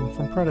protection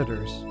from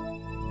predators.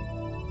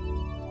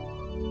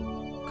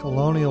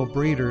 Colonial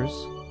breeders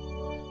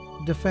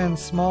defend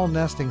small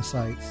nesting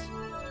sites,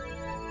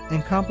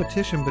 and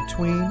competition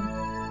between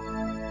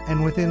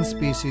and within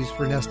species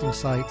for nesting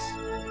sites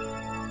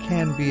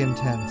can be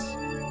intense.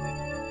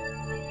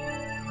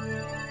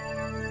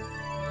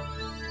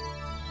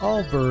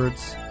 All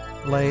birds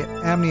lay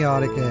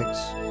amniotic eggs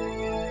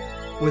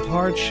with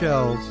hard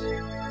shells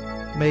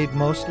made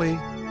mostly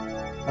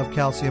of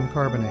calcium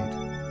carbonate.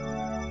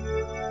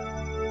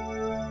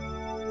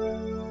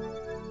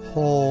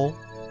 Hole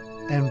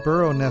and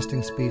burrow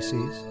nesting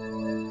species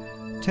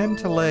tend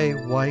to lay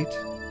white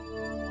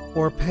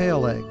or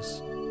pale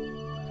eggs,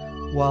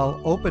 while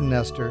open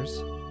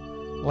nesters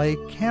lay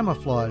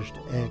camouflaged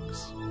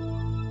eggs.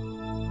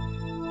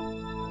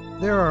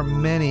 There are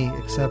many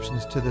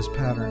exceptions to this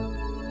pattern.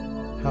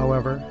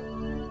 However,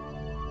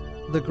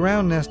 the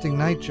ground nesting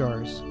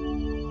nightjars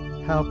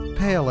have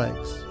pale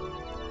eggs,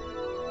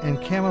 and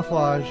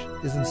camouflage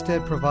is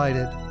instead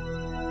provided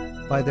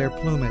by their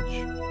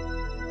plumage.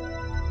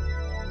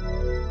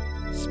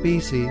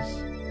 Species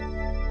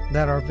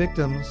that are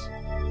victims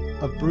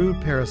of brood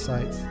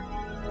parasites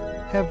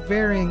have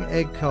varying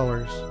egg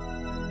colors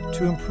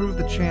to improve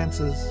the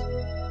chances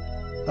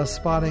of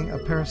spotting a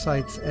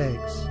parasite's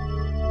eggs,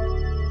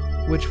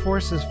 which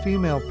forces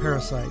female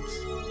parasites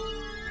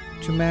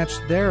to match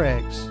their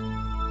eggs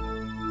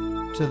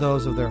to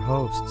those of their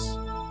hosts.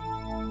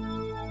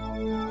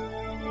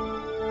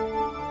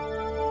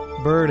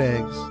 Bird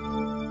eggs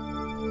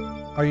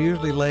are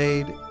usually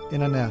laid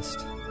in a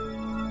nest.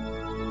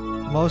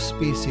 Most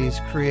species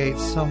create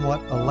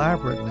somewhat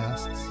elaborate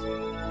nests,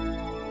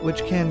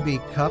 which can be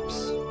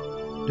cups,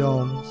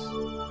 domes,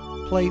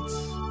 plates,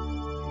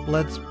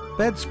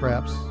 bed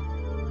scraps,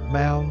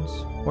 mounds,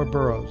 or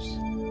burrows.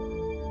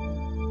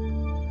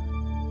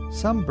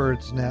 Some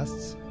birds'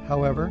 nests,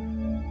 however,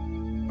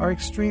 are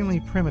extremely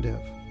primitive.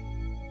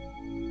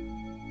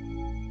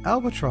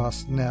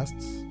 Albatross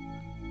nests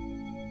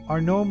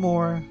are no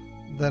more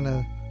than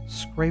a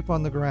scrape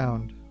on the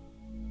ground.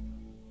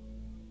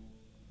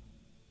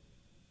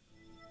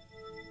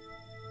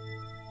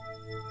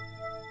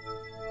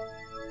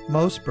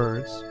 Most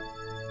birds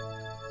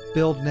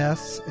build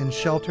nests in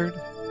sheltered,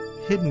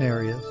 hidden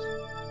areas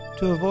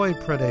to avoid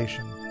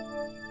predation.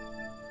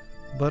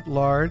 But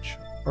large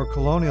or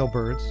colonial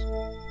birds,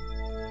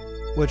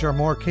 which are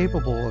more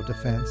capable of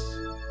defense,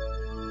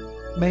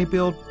 may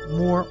build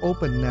more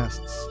open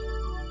nests.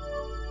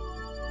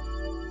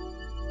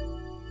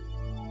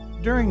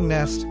 During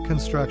nest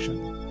construction,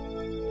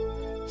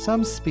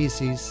 some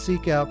species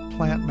seek out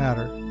plant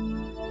matter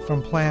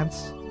from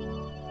plants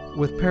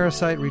with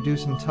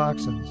parasite-reducing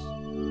toxins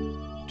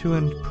to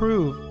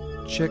improve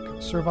chick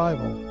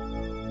survival,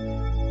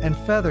 and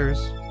feathers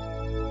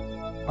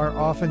are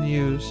often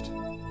used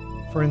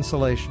for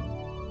insulation.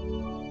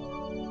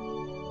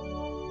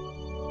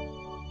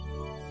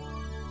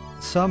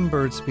 Some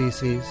bird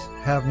species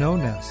have no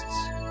nests.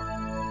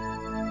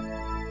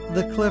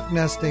 The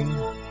cliff-nesting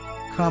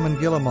common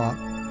guillemot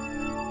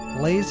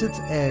lays its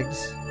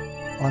eggs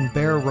on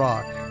bare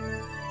rock,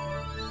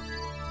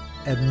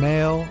 and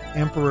male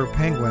emperor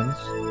penguins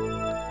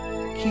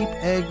keep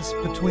eggs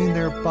between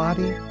their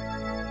body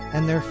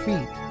and their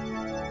feet.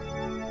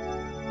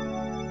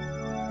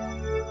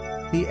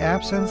 The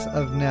absence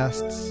of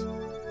nests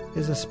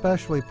is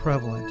especially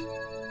prevalent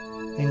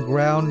in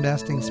ground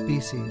nesting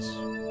species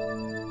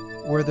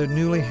where the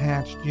newly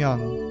hatched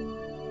young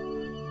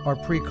are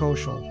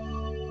precocial.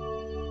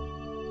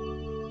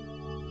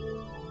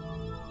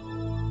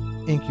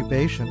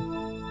 Incubation,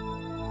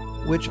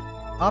 which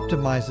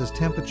optimizes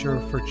temperature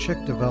for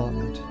chick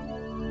development,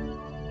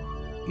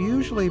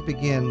 usually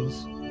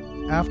begins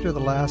after the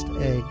last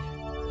egg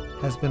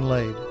has been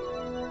laid.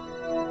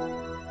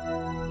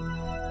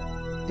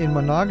 In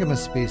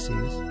monogamous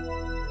species,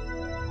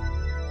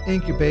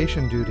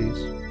 incubation duties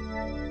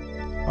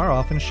are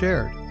often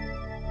shared,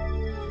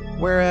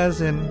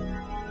 whereas in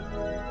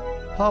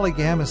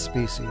polygamous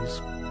species,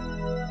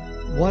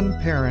 one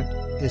parent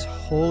is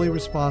wholly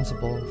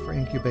responsible for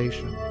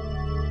incubation.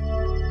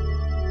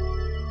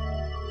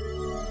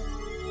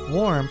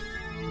 Warmth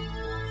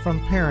from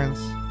parents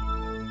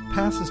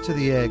passes to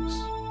the eggs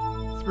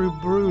through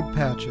brood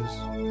patches,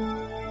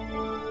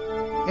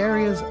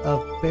 areas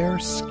of bare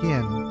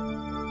skin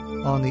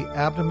on the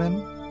abdomen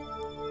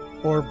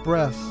or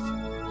breast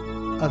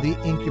of the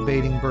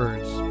incubating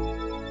birds.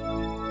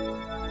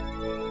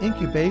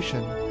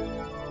 Incubation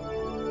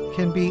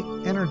can be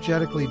an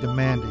energetically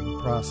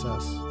demanding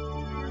process.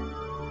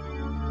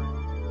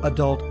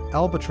 Adult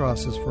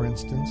albatrosses, for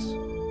instance,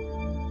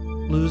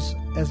 lose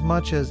as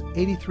much as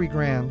 83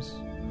 grams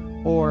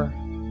or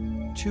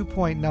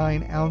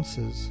 2.9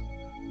 ounces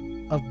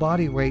of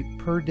body weight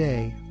per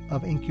day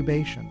of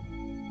incubation.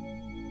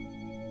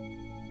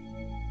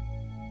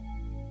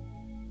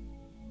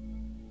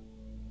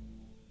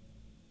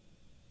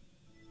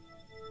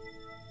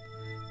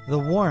 The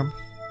warmth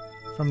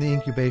from the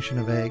incubation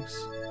of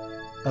eggs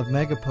of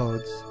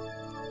megapods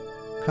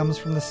comes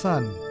from the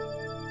sun,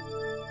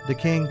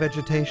 decaying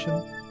vegetation,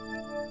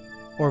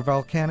 or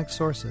volcanic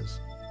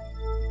sources.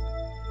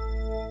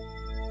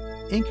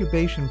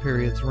 Incubation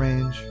periods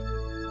range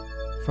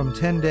from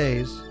 10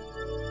 days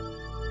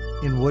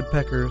in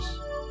woodpeckers,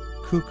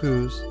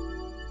 cuckoos,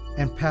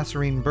 and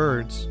passerine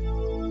birds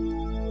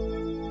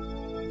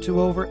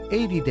to over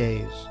 80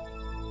 days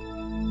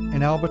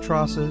in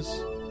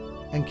albatrosses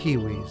and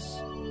kiwis.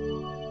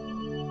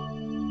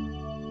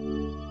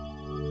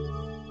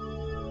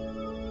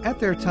 At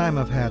their time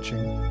of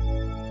hatching,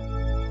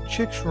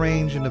 chicks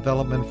range in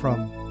development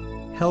from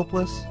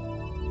helpless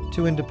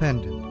to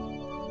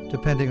independent,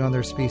 depending on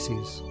their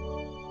species.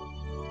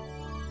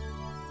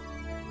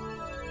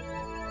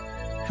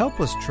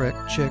 Helpless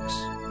chicks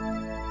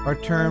are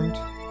termed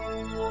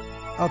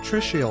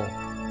altricial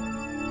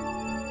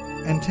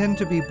and tend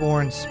to be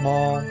born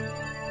small,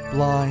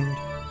 blind,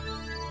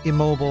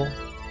 immobile,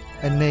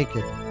 and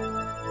naked.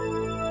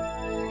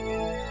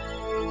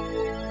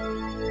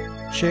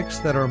 Chicks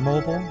that are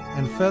mobile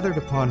and feathered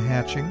upon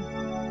hatching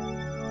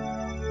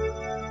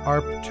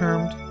are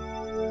termed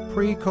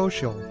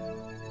precocial.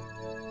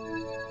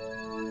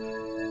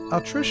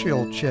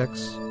 Altricial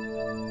chicks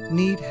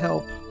need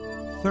help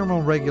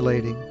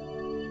thermoregulating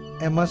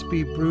and must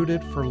be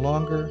brooded for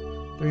longer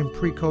than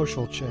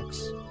precocial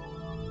chicks.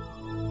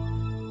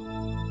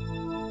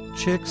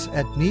 Chicks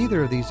at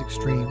neither of these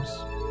extremes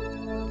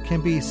can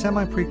be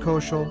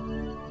semi-precocial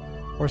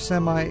or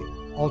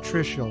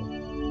semi-altricial.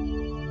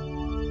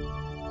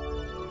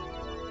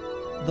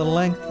 The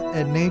length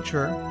and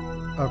nature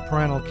of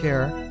parental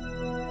care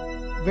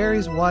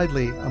varies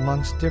widely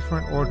amongst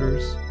different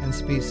orders and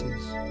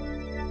species.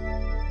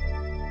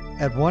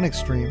 At one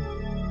extreme,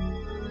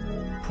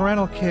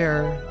 parental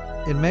care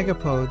in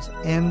megapods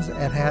ends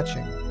at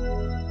hatching.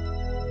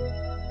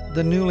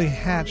 The newly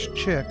hatched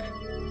chick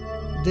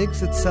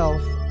digs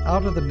itself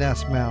out of the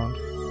nest mound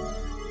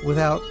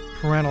without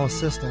parental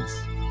assistance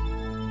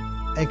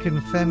and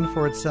can fend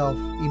for itself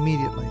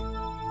immediately.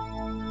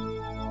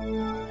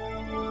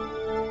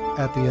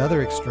 At the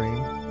other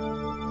extreme,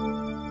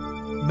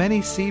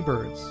 many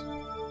seabirds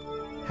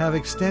have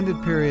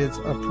extended periods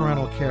of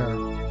parental care,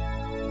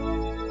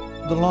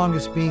 the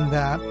longest being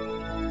that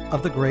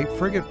of the great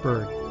frigate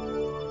bird,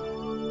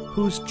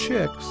 whose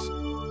chicks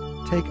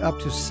take up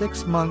to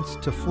 6 months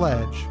to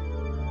fledge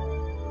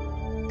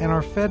and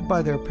are fed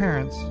by their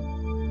parents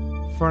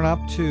for up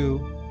to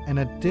an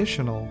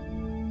additional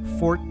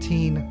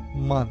 14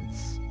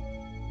 months.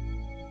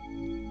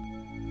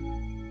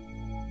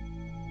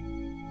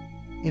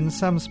 In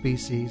some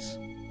species,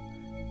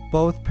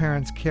 both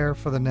parents care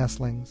for the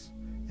nestlings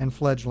and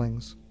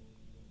fledglings.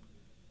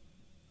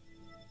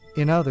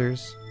 In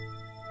others,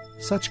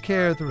 such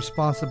care is the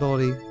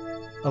responsibility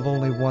of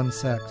only one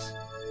sex.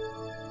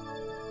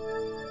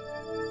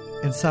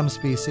 In some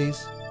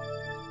species,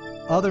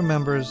 other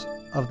members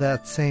of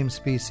that same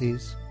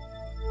species,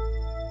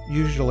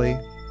 usually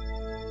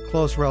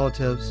close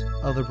relatives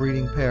of the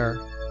breeding pair,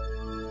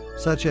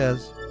 such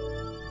as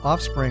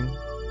offspring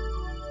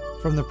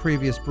from the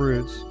previous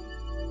broods,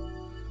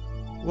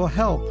 will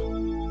help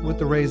with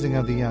the raising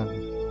of the young.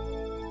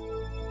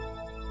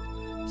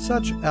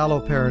 Such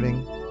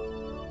alloparenting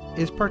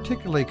is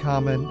particularly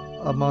common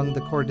among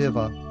the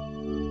Cordiva,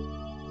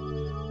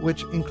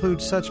 which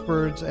includes such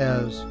birds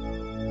as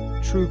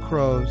true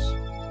crows,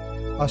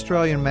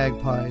 Australian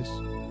magpies,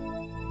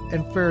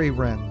 and fairy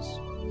wrens,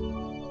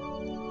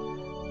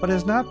 but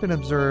has not been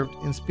observed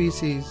in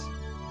species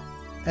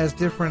as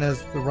different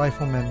as the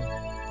rifleman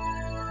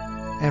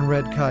and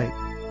red kite.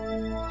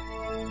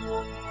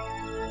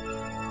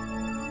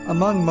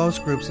 Among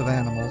most groups of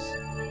animals,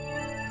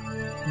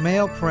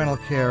 male parental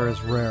care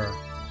is rare.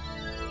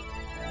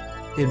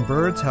 In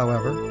birds,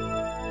 however,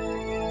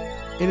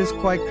 it is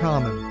quite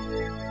common,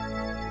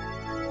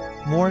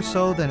 more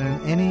so than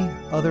in any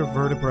other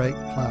vertebrate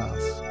class.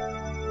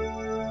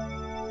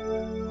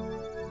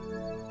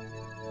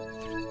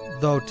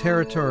 Though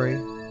territory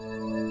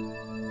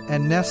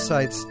and nest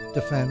sites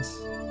defense,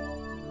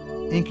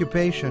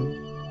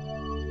 incubation,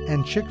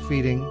 and chick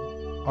feeding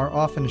are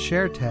often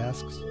shared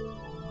tasks,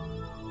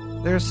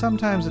 there is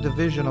sometimes a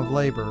division of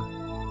labor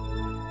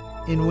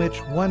in which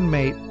one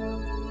mate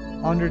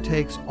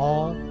undertakes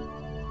all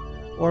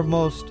or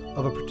most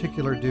of a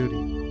particular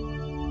duty.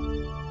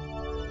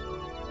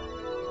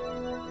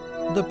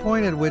 The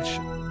point at which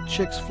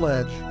chicks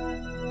fledge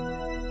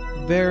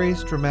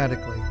varies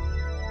dramatically.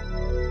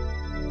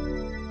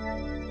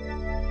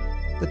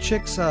 The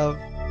chicks of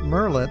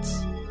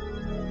merlets,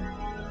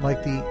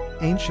 like the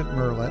ancient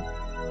merlet,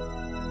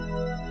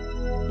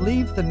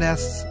 leave the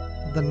nests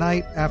the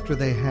night after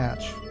they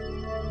hatch,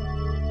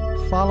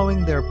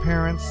 following their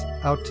parents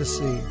out to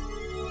sea,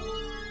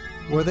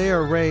 where they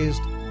are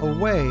raised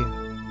away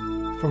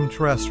from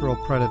terrestrial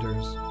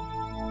predators.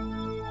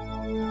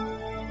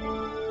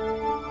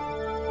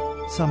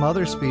 Some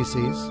other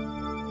species,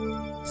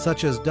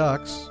 such as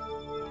ducks,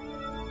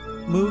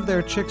 move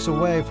their chicks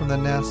away from the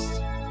nests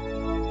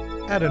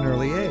at an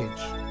early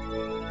age.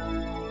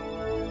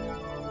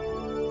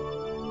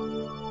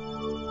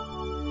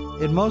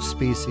 In most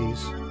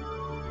species,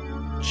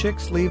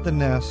 chicks leave the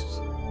nests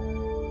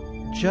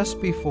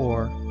just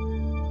before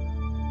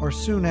or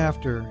soon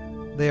after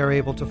they are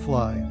able to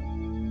fly.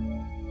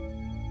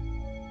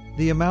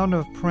 The amount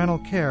of parental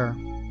care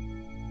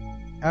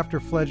after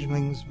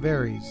fledglings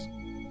varies.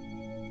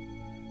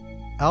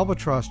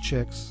 Albatross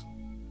chicks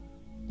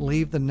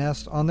leave the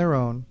nest on their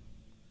own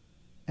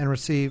and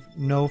receive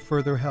no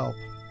further help,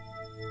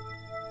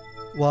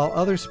 while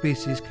other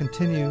species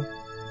continue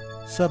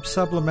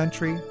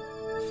supplementary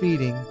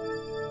feeding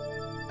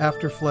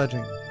after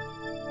fledging.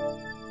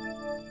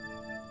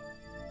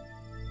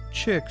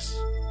 Chicks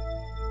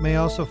may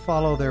also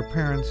follow their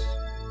parents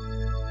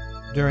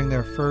during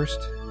their first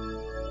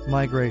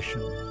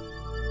migration.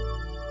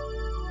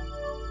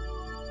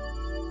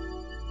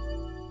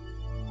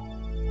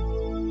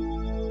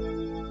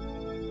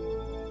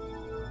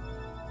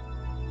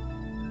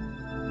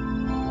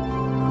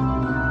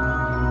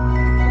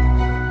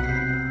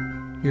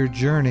 Your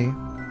journey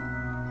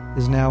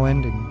is now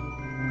ending.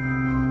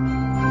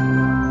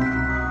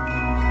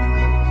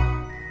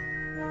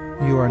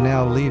 You are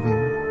now leaving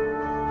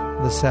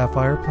the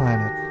Sapphire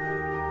Planet.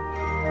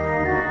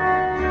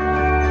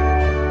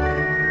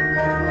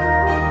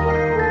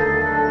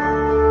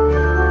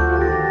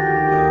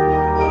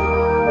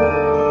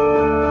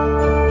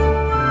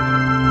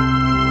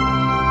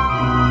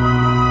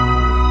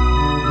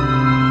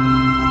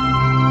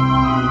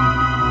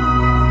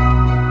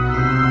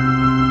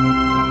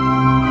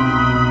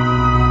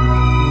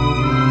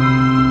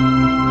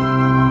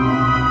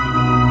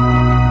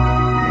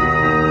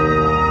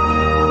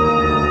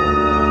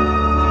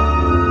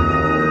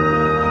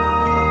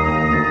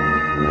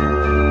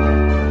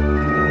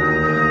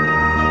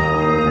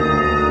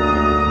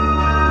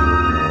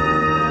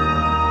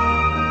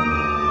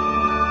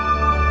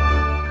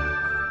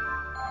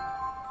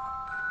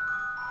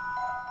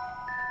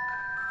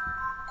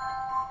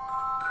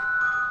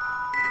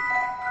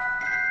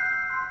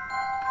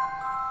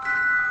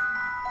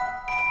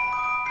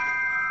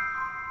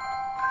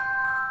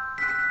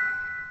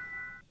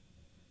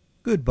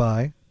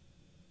 Goodbye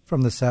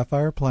from the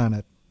Sapphire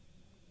Planet.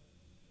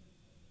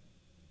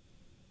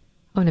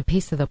 Own a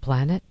piece of the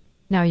planet?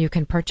 Now you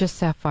can purchase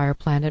Sapphire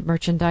Planet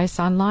merchandise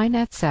online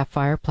at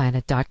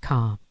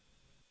sapphireplanet.com.